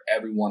goes over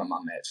every one of my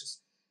matches.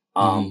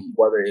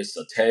 Whether it's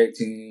a tag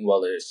team,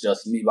 whether it's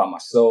just me by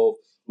myself,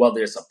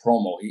 whether it's a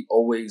promo, he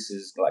always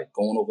is like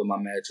going over my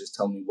matches,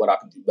 telling me what I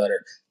can do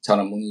better,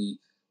 telling me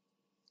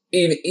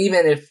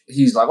even if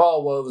he's like,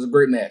 oh well, it was a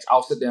great match,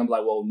 I'll sit there and be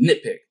like, well,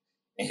 nitpick,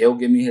 and he'll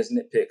give me his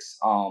nitpicks.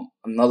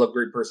 Another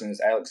great person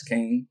is Alex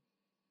Kane.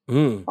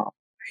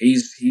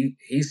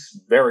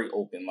 He's very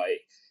open. Like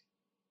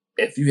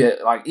if you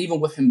had like even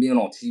with him being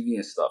on TV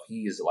and stuff,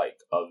 he is like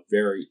a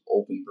very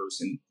open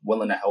person,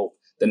 willing to help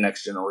the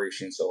next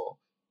generation. So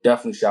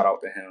definitely shout out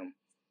to him.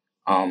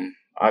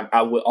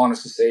 I would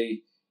honestly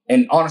say,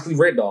 and honestly,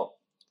 Red Dog,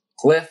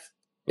 Cliff,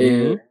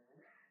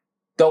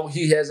 though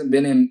he hasn't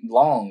been in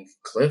long,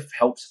 Cliff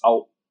helps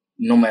out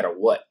no matter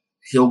what.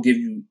 He'll give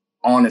you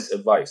honest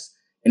advice.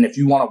 And if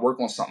you want to work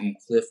on something,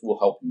 Cliff will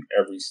help you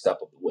every step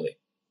of the way.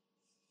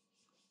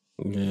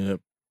 Yeah.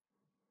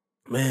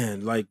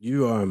 Man, like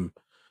you,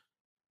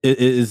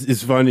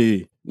 it's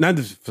funny, not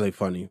to say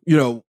funny,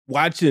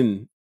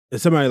 watching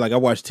somebody like I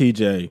watched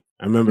TJ.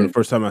 I remember the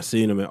first time I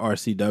seen him at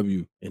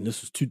RCW, and this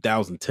was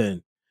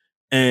 2010.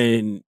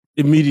 And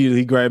immediately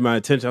he grabbed my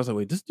attention. I was like,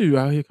 wait, this dude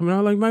out here coming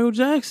out like Michael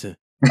Jackson.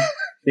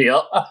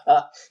 Yeah.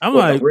 I'm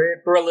with like, the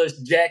red Thrillers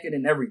jacket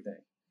and everything.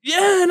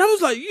 Yeah, and I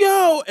was like,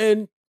 yo,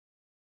 and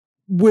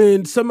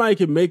when somebody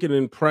can make an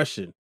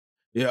impression,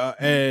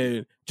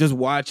 and just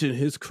watching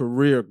his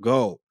career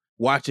go,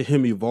 watching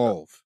him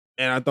evolve.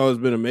 And I thought it's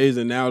been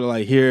amazing now to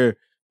like hear,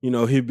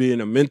 he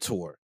being a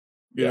mentor,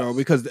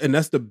 Yes. and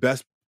that's the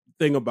best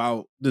thing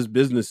about this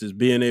business is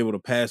being able to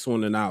pass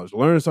on the knowledge,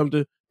 learn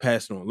something,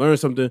 pass it on, learn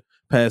something,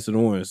 pass it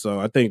on. So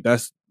I think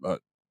that's,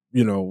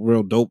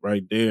 real dope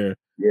right there.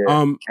 Yeah.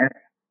 And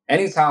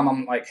anytime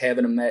I'm like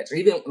having a match, or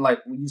even like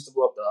we used to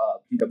go up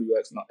to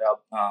PWX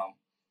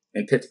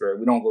in Pittsburgh.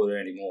 We don't go there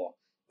anymore.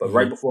 But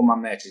right before my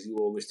matches, you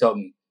always tell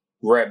me,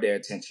 grab their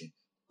attention,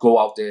 go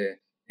out there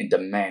and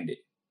demand it.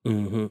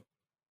 Mm-hmm.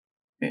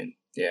 And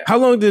yeah. How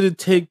long did it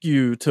take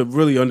you to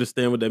really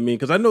understand what that means?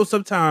 Because I know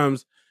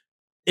sometimes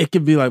it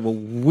could be like, well,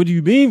 what do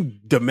you mean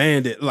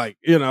demand it? Like,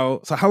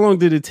 so how long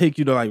did it take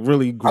you to like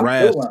really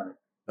grasp? I'm still learning.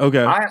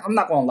 Okay. I'm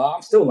not gonna lie,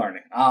 I'm still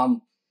learning.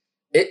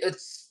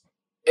 It's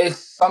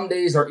some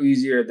days are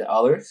easier than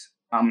others.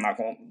 I'm not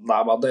gonna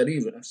lie about that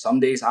either. Some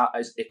days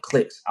it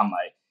clicks. I'm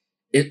like,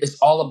 it's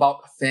all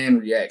about fan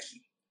reaction.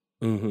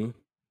 Mm-hmm.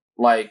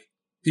 Like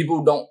people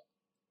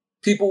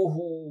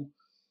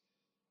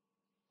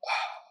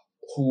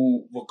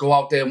who will go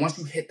out there, once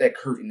you hit that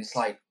curtain, it's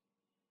like,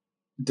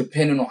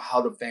 depending on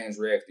how the fans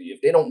react to you.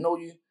 If they don't know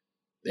you,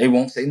 they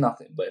won't say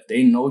nothing. But if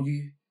they know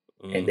you,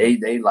 and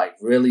they like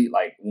really,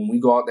 like when we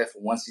go out there for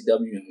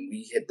 1CW and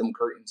we hit them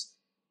curtains,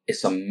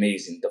 it's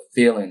amazing. The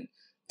feeling,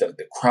 the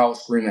crowd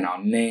screaming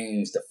our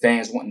names, the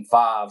fans wanting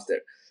fives, the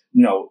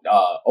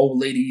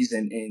old ladies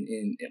and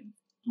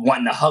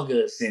wanting to hug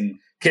us and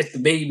kiss the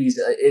babies.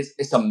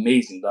 It's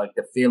amazing. Like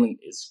the feeling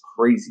is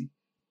crazy.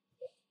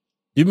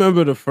 You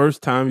remember the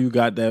first time you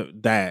got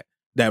that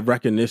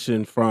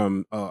recognition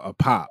from a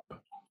pop,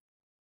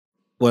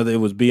 whether it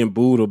was being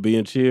booed or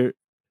being cheered?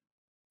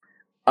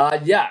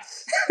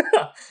 Yes.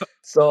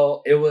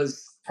 So it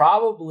was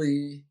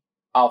probably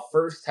our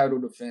first title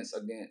defense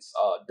against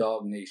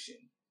Dog Nation.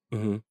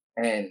 Mm-hmm.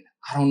 And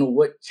I don't know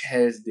what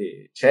Chaz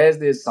did. Chaz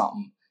did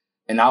something,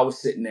 and I was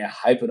sitting there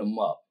hyping him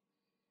up.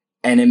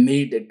 And it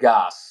made the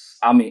guy,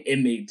 it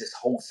made this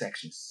whole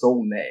section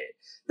so mad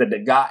that the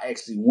guy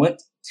actually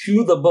went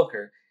to the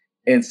booker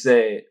and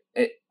said,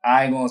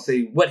 I ain't going to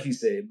say what he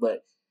said,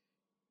 but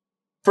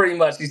pretty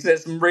much he said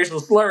some racial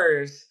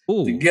slurs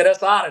to get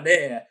us out of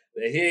there.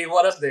 That he ain't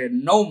want us there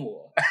no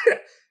more.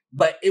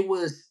 But it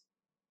was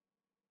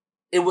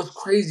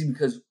crazy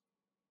because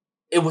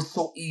it was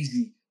so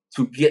easy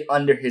to get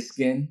under his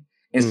skin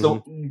and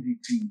so easy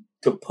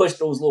to push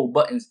those little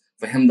buttons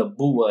for him to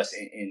boo us.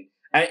 And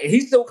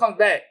he still comes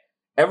back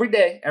every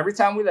day, every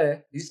time we're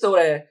there. He's still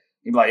there.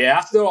 He's like, yeah,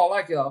 I still don't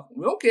like y'all.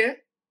 We don't care.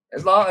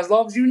 As long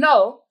as you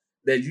know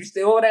that you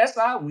still over that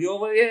side, we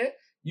over here,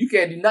 you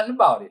can't do nothing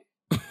about it.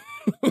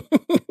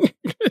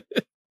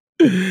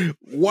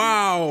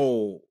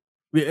 Wow.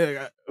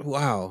 Yeah,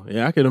 wow.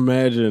 Yeah, I can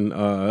imagine.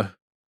 Yeah.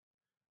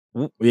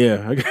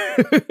 Yeah,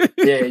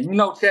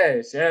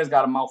 Chaz. Chaz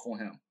got a mouth on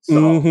him.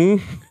 So.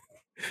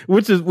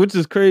 Which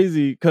is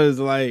crazy because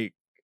like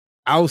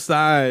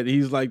outside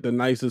he's like the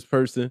nicest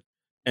person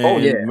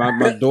and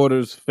my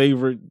daughter's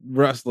favorite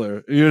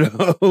wrestler. Yeah,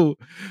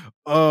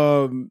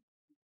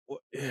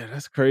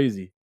 that's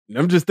crazy.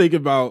 I'm just thinking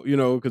about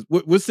because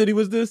what city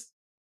was this?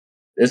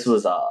 This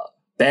was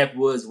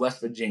Backwoods,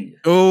 West Virginia.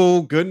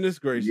 Oh goodness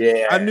gracious!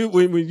 Yeah, I knew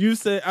when you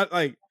said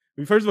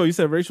first of all you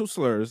said racial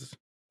slurs.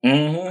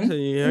 I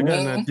said, I got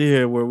an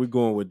idea where we're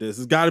going with this.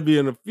 It's got to be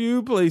in a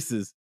few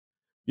places.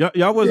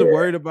 Y'all wasn't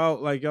worried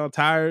about like y'all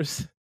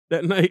tires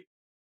that night?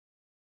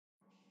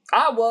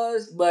 I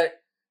was,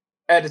 but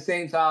at the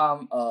same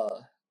time,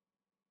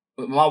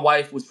 my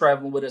wife was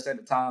traveling with us at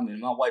the time, and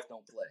my wife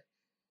don't play.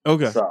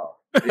 Okay. So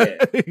yeah,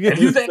 if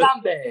you think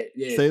I'm bad,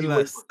 say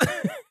less.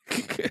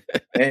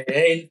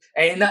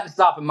 ain't nothing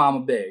stopping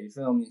Mama Bear. You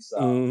feel me?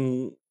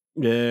 So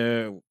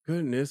yeah,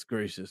 goodness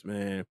gracious,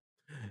 man.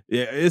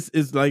 Yeah,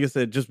 it's like I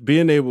said, just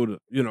being able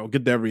to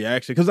get that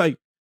reaction because like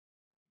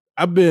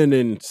I've been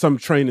in some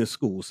training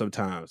school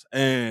sometimes,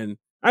 and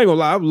I ain't gonna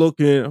lie, I'm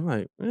looking, I'm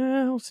like, I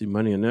don't see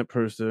money in that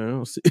person. I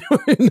don't see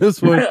in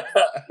this one.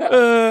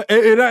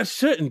 And that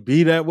shouldn't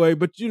be that way.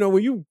 But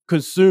when you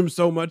consume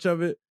so much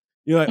of it,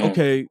 you're like,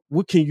 okay,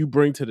 what can you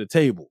bring to the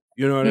table?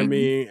 You know what I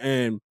mean?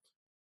 And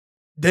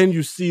then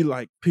you see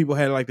like people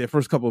had like their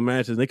first couple of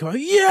matches, and they go,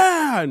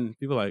 yeah, and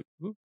people are like,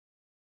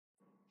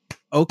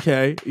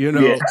 okay,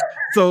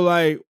 So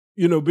like,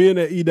 being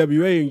at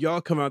EWA and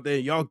y'all come out there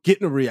and y'all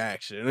getting a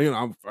reaction,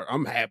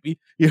 I'm happy,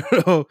 and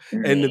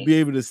to be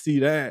able to see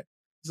that.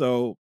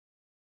 So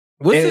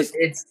what's this?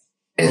 It's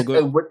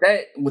with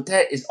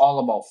that it's all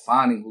about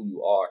finding who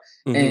you are.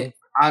 And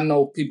I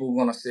know people are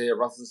gonna say it,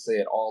 Russell say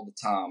it all the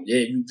time. Yeah,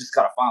 you just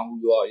gotta find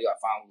who you are, you gotta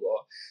find who you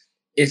are.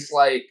 It's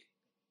like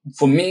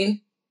for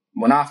me,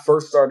 when I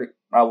first started,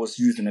 I was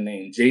using the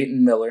name Jaden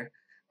Miller.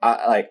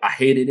 I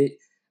hated it.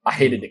 I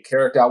hated the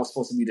character. I was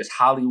supposed to be this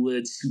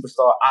Hollywood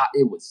superstar.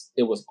 It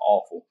was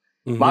awful.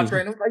 My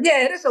trainer was like,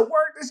 "Yeah, this will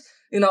work."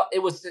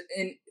 It was.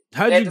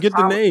 How'd you get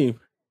the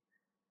name?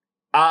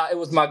 It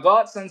was my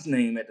godson's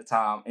name at the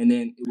time, and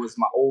then it was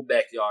my old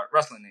backyard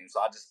wrestling name.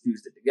 So I just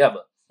fused it together.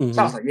 So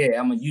I was like, "Yeah,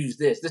 I'm gonna use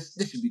this. This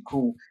should be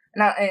cool."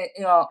 And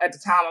at the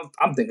time,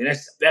 I'm thinking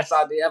that's the best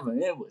idea ever.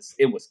 And it was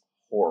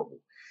horrible.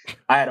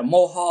 I had a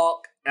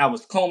mohawk. I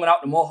was combing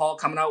out the mohawk,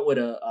 coming out with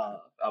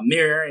a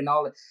mirror and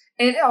all that.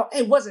 And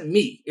it wasn't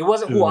me. It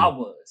wasn't who I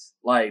was.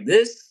 Like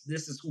this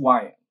is who I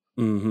am.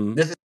 Mm-hmm.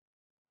 This is.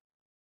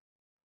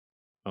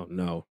 Oh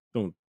no!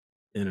 Don't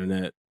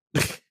internet.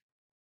 Man.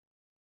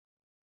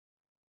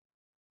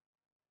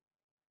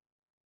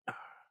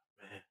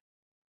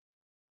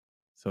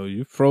 So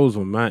you froze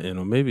on my end,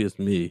 or maybe it's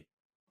me.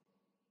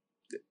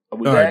 Are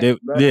we All back? right,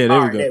 there All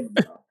we right, go. there we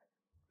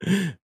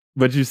go.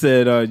 But you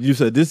said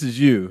this is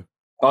you.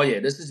 Oh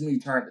yeah, this is me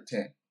turned to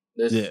 10.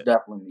 This is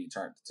definitely me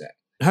turned to 10.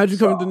 How'd you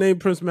come to name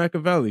Prince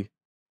Mackaveli?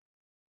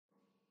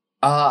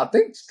 I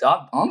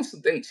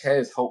honestly think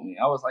Chaz helped me.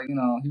 I was like,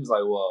 he was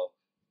like, well,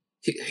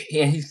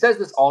 he says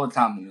this all the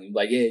time to me.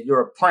 Like, yeah,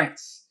 you're a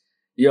prince.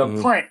 You're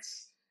a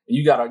prince.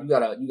 You gotta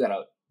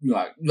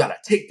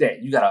take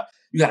that. You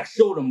gotta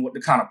show them what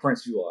the kind of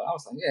prince you are. I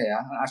was like, yeah,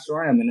 I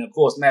sure am. And of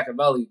course,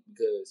 Mackaveli,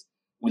 because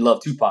we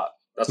love Tupac.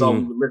 That's all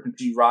we would listen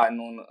to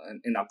riding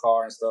in our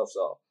car and stuff.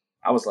 So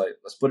I was like,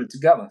 let's put it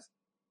together.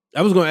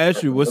 I was gonna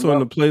ask you what's on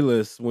the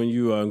playlist when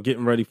you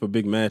getting ready for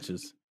big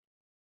matches.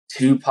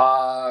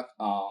 Tupac,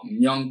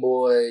 Young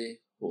Boy,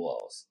 who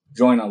else?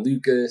 Joyner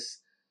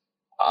Lucas,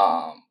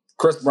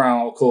 Chris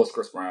Brown, of course,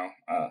 Chris Brown.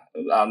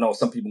 I know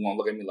some people gonna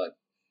look at me like,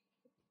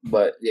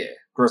 but yeah,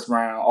 Chris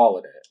Brown, all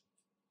of that.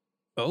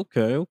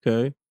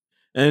 Okay.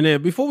 And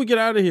then before we get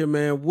out of here,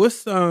 man,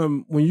 what's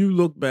when you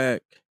look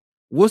back,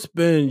 what's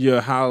been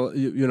your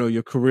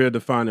your career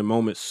defining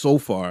moment so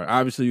far?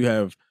 Obviously, you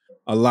have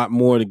a lot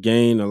more to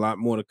gain, a lot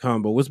more to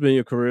come, but what's been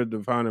your career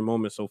defining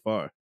moment so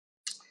far?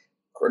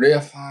 Career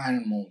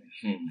defining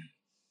moment.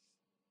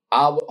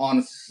 I would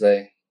honestly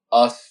say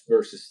us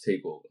versus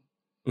Takeover.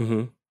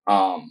 Mm-hmm.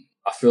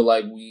 I feel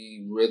like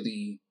we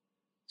really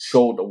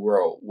showed the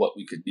world what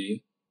we could do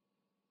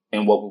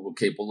and what we were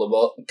capable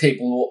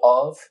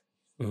of.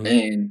 Mm-hmm.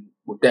 And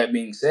with that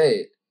being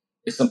said,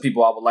 it's some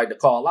people I would like to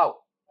call out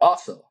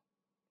also.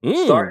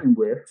 Starting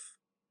with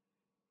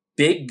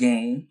Big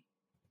Game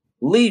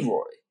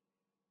Leroy.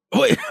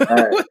 Wait,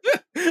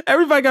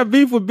 everybody got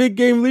beef with Big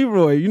Game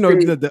Leroy. You know,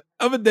 the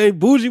other day,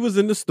 Bougie was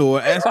in the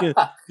store asking,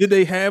 did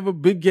they have a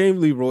Big Game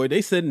Leroy?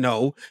 They said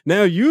no.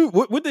 Now,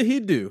 what did he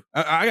do?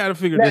 I got to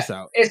figure this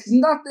out. It's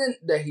nothing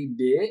that he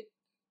did,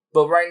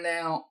 but right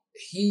now,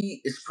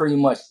 he is pretty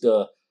much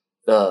the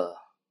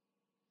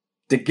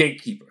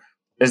gatekeeper,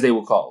 as they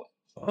would call it.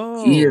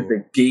 Oh. He is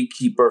the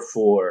gatekeeper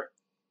for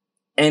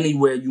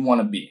anywhere you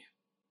want to be.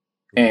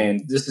 And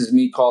this is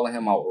me calling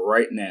him out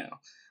right now.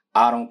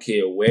 I don't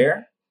care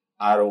where.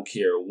 I don't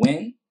care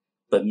when,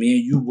 but me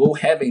and you will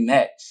have a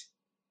match,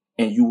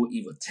 and you will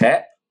either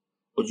tap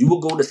or you will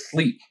go to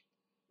sleep.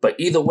 But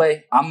either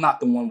way, I'm not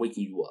the one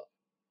waking you up.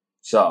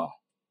 So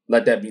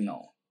let that be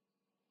known.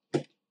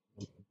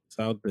 It's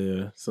out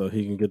there so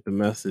he can get the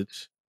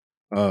message.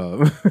 Prince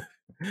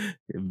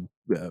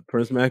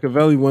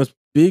Mackaveli wants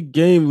Big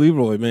Game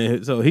Leroy,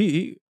 man. So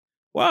he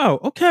wow,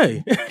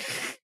 okay.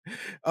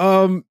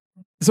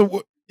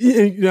 So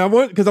I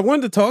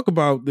wanted to talk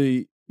about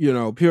the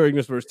Pure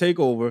Ignorance versus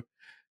Takeover.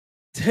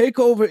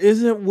 Takeover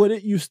isn't what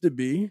it used to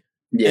be.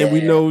 Yeah. And we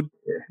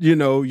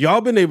know,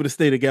 y'all been able to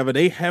stay together.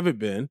 They haven't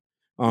been.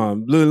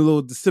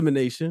 Little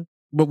dissemination.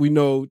 But we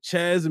know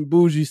Chaz and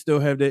Bougie still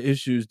have their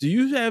issues. Do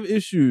you have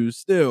issues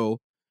still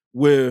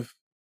with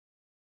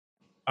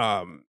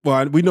well,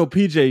 we know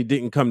PJ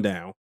didn't come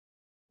down.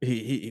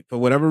 He for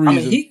whatever reason.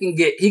 I mean,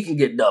 he can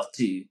get Duff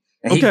too.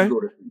 And he can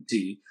go to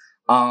too.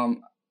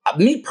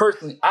 Me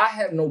personally, I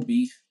have no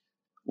beef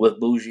with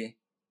Bougie.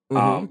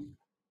 Mm-hmm.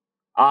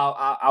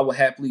 I would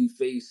happily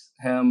face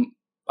him,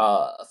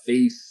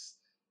 face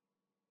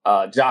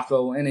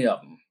Jocko, any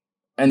of them,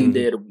 any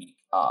day of the week.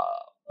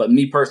 But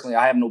me personally,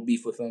 I have no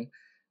beef with him.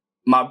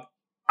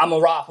 I'm a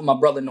ride for my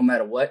brother no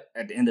matter what.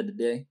 At the end of the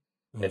day,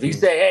 if he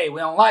say, "Hey, we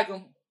don't like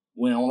him,"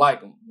 we don't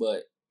like him.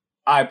 But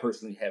I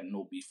personally have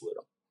no beef with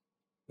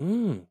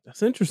him.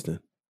 That's interesting.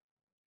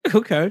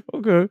 Okay.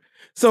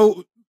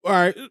 So, all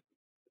right.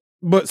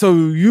 But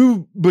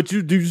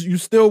you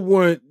still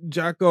want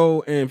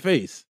Jocko and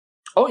Face?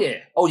 Oh yeah.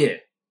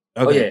 Okay.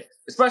 Oh yeah.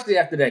 Especially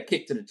after that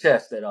kick to the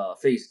chest that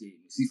Face gave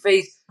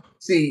me.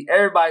 See,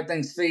 everybody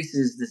thinks Face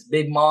is this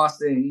big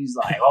monster, and he's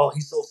like, oh,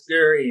 he's so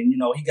scary, and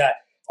he got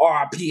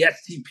RIP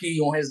STP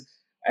on his.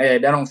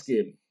 That don't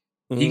scare me.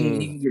 He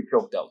can get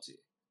choked out too.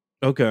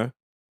 Okay.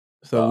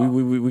 So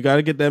we got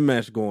to get that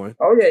match going.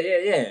 Oh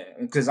yeah.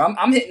 Because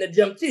I'm hitting the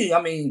gym too.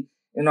 I mean,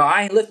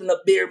 I ain't lifting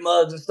up beer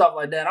mugs and stuff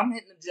like that. I'm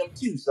hitting the gym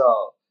too.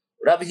 So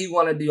whatever he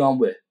want to do, I'm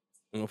with.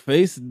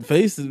 Face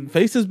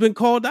has been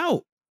called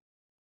out.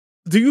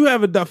 Do you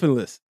have a duffing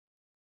list?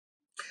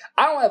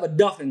 I don't have a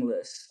duffing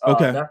list.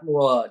 Okay. That's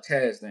more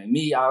Chaz's thing.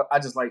 Me, I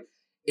just like,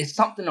 it's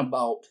something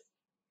about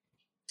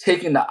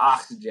taking the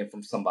oxygen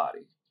from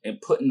somebody and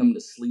putting them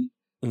to sleep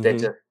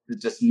that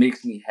just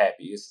makes me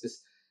happy.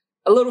 It's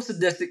a little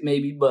sadistic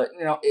maybe, but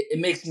it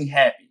makes me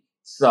happy.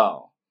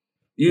 So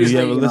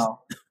usually, everybody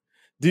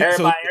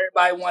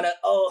want to,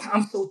 oh,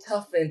 I'm so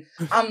tough and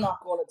I'm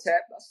not going to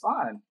tap. That's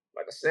fine.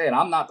 Like I said,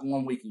 I'm not the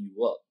one waking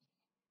you up.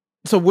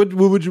 So what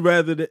would you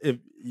rather, if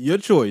your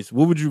choice,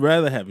 what would you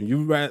rather have?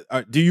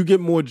 Do you get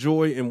more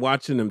joy in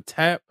watching them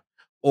tap,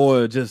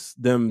 or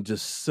just them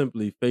just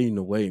simply fading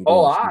away and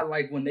Oh, going to I sleep?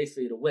 like when they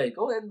fade away.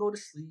 Go ahead and go to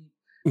sleep.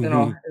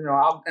 Mhm.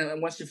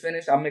 And once you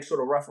finish, I'll make sure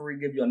the referee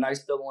give you a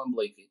nice pillow and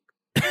blanket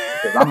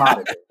because I'm out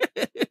of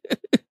there.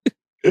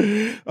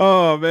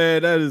 Oh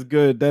man, that is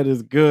good. That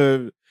is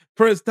good.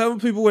 Prince, tell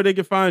people where they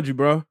can find you,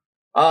 bro.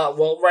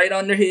 Well, right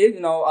under here,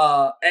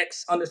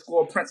 X_Prince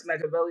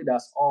Mackaveli.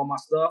 That's all my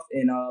stuff.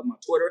 And my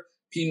Twitter,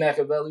 P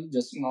Mackaveli.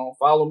 Just,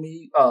 follow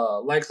me,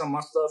 like some of my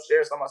stuff,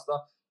 share some of my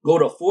stuff. Go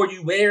to For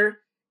You Wear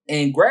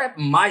and grab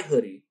my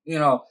hoodie.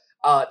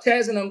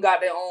 Chaz and them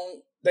got their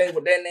own thing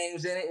with their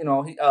names in it.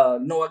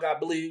 Noah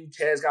got blue,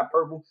 Chaz got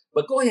purple.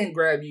 But go ahead and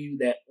grab you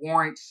that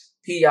orange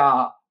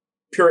PI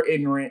Pure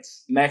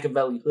Ignorance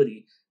Machiavelli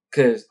hoodie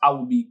because I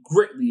would be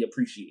greatly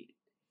appreciated.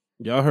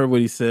 Y'all heard what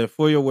he said.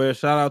 For your wear,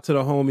 shout out to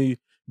the homie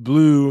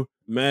Blue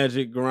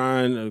Magic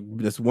Grind.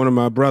 That's one of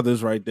my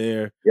brothers right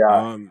there.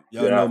 Yeah.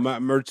 Y'all know my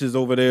merch is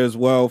over there as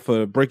well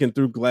for breaking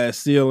through glass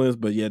ceilings.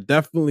 But yeah,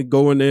 definitely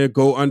go in there,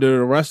 go under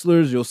the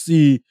wrestlers. You'll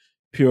see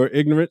Pure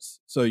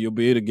Ignorance, so you'll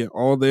be able to get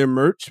all their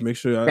merch. Make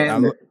sure I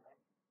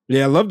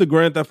love the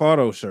Grand Theft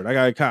Auto shirt. I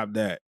gotta cop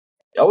that.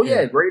 Oh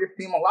yeah, greatest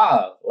team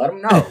alive. Let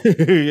them know.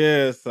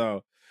 Yeah,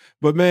 so.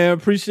 But man,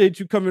 appreciate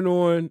you coming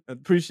on.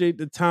 Appreciate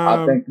the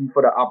time. Thank you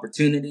for the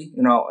opportunity.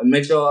 And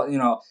make sure,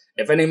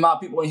 if any of my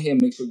people in here,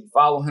 make sure you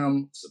follow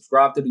him,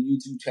 subscribe to the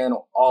YouTube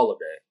channel, all of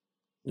that.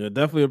 Yeah,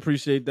 definitely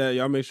appreciate that.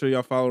 Y'all make sure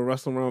y'all follow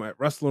Wrestling Realm at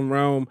Wrestling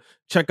Realm.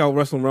 Check out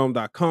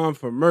WrestlingRealm.com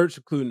for merch,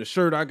 including the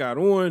shirt I got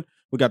on.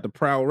 We got the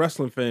Proud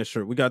Wrestling Fan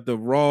shirt. We got the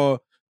Raw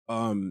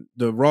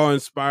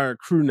inspired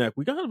crew neck.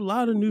 We got a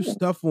lot of new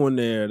stuff on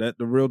there that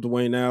the real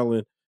Dwayne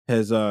Allen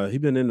has he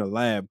been in the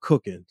lab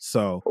cooking.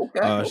 So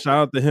shout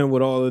out to him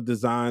with all the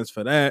designs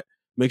for that.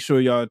 Make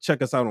sure y'all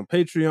check us out on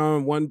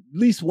Patreon. At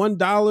least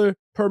 $1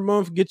 per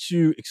month gets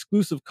you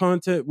exclusive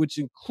content, which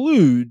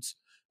includes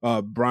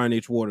Brian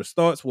H. Waters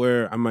Thoughts,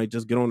 where I might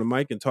just get on the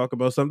mic and talk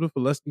about something for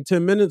less than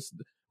 10 minutes,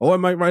 or I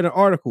might write an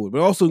article. But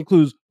it also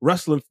includes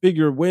Wrestling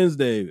Figure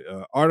Wednesday,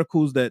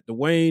 articles that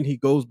Dwayne, he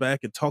goes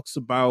back and talks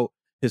about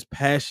his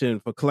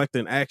passion for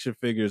collecting action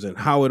figures and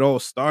how it all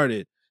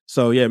started.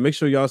 So yeah, make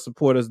sure y'all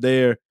support us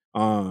there.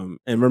 And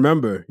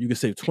remember, you can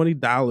save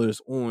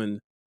 $20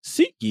 on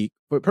SeatGeek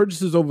for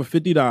purchases over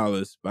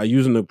 $50 by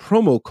using the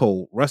promo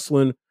code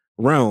Wrestling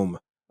Realm.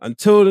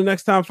 Until the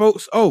next time,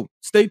 folks. Oh,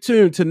 stay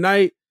tuned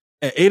tonight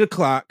at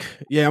 8:00.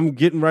 Yeah, I'm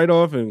getting right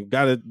off and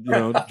gotta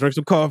drink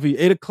some coffee.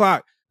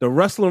 8:00. The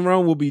Wrestling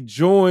Realm will be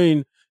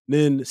joined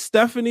then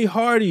Stephanie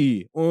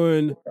Hardy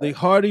on the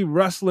Hardy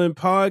Wrestling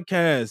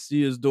Podcast.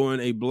 She is doing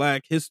a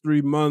Black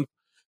History Month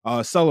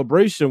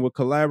celebration with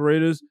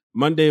collaborators.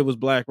 Monday it was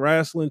Black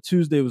Wrestling.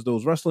 Tuesday was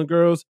Those Wrestling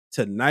Girls.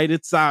 Tonight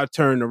it's our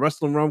turn. The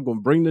Wrestling Realm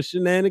gonna bring the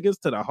shenanigans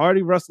to the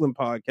Hardy Wrestling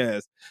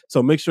Podcast.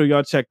 So make sure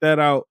y'all check that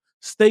out.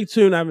 Stay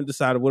tuned. I haven't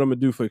decided what I'm gonna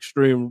do for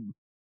Extreme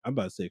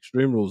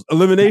Rules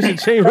Elimination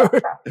Chamber,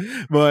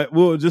 but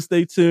we'll just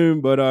stay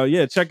tuned. But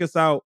yeah, check us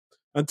out.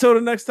 Until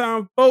the next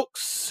time,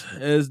 folks,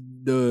 as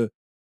the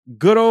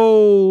good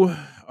old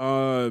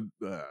I'm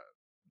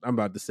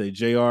about to say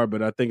JR,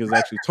 but I think it's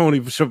actually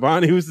Tony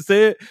Schiavone who used to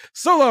say it.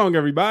 So long,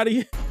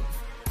 everybody.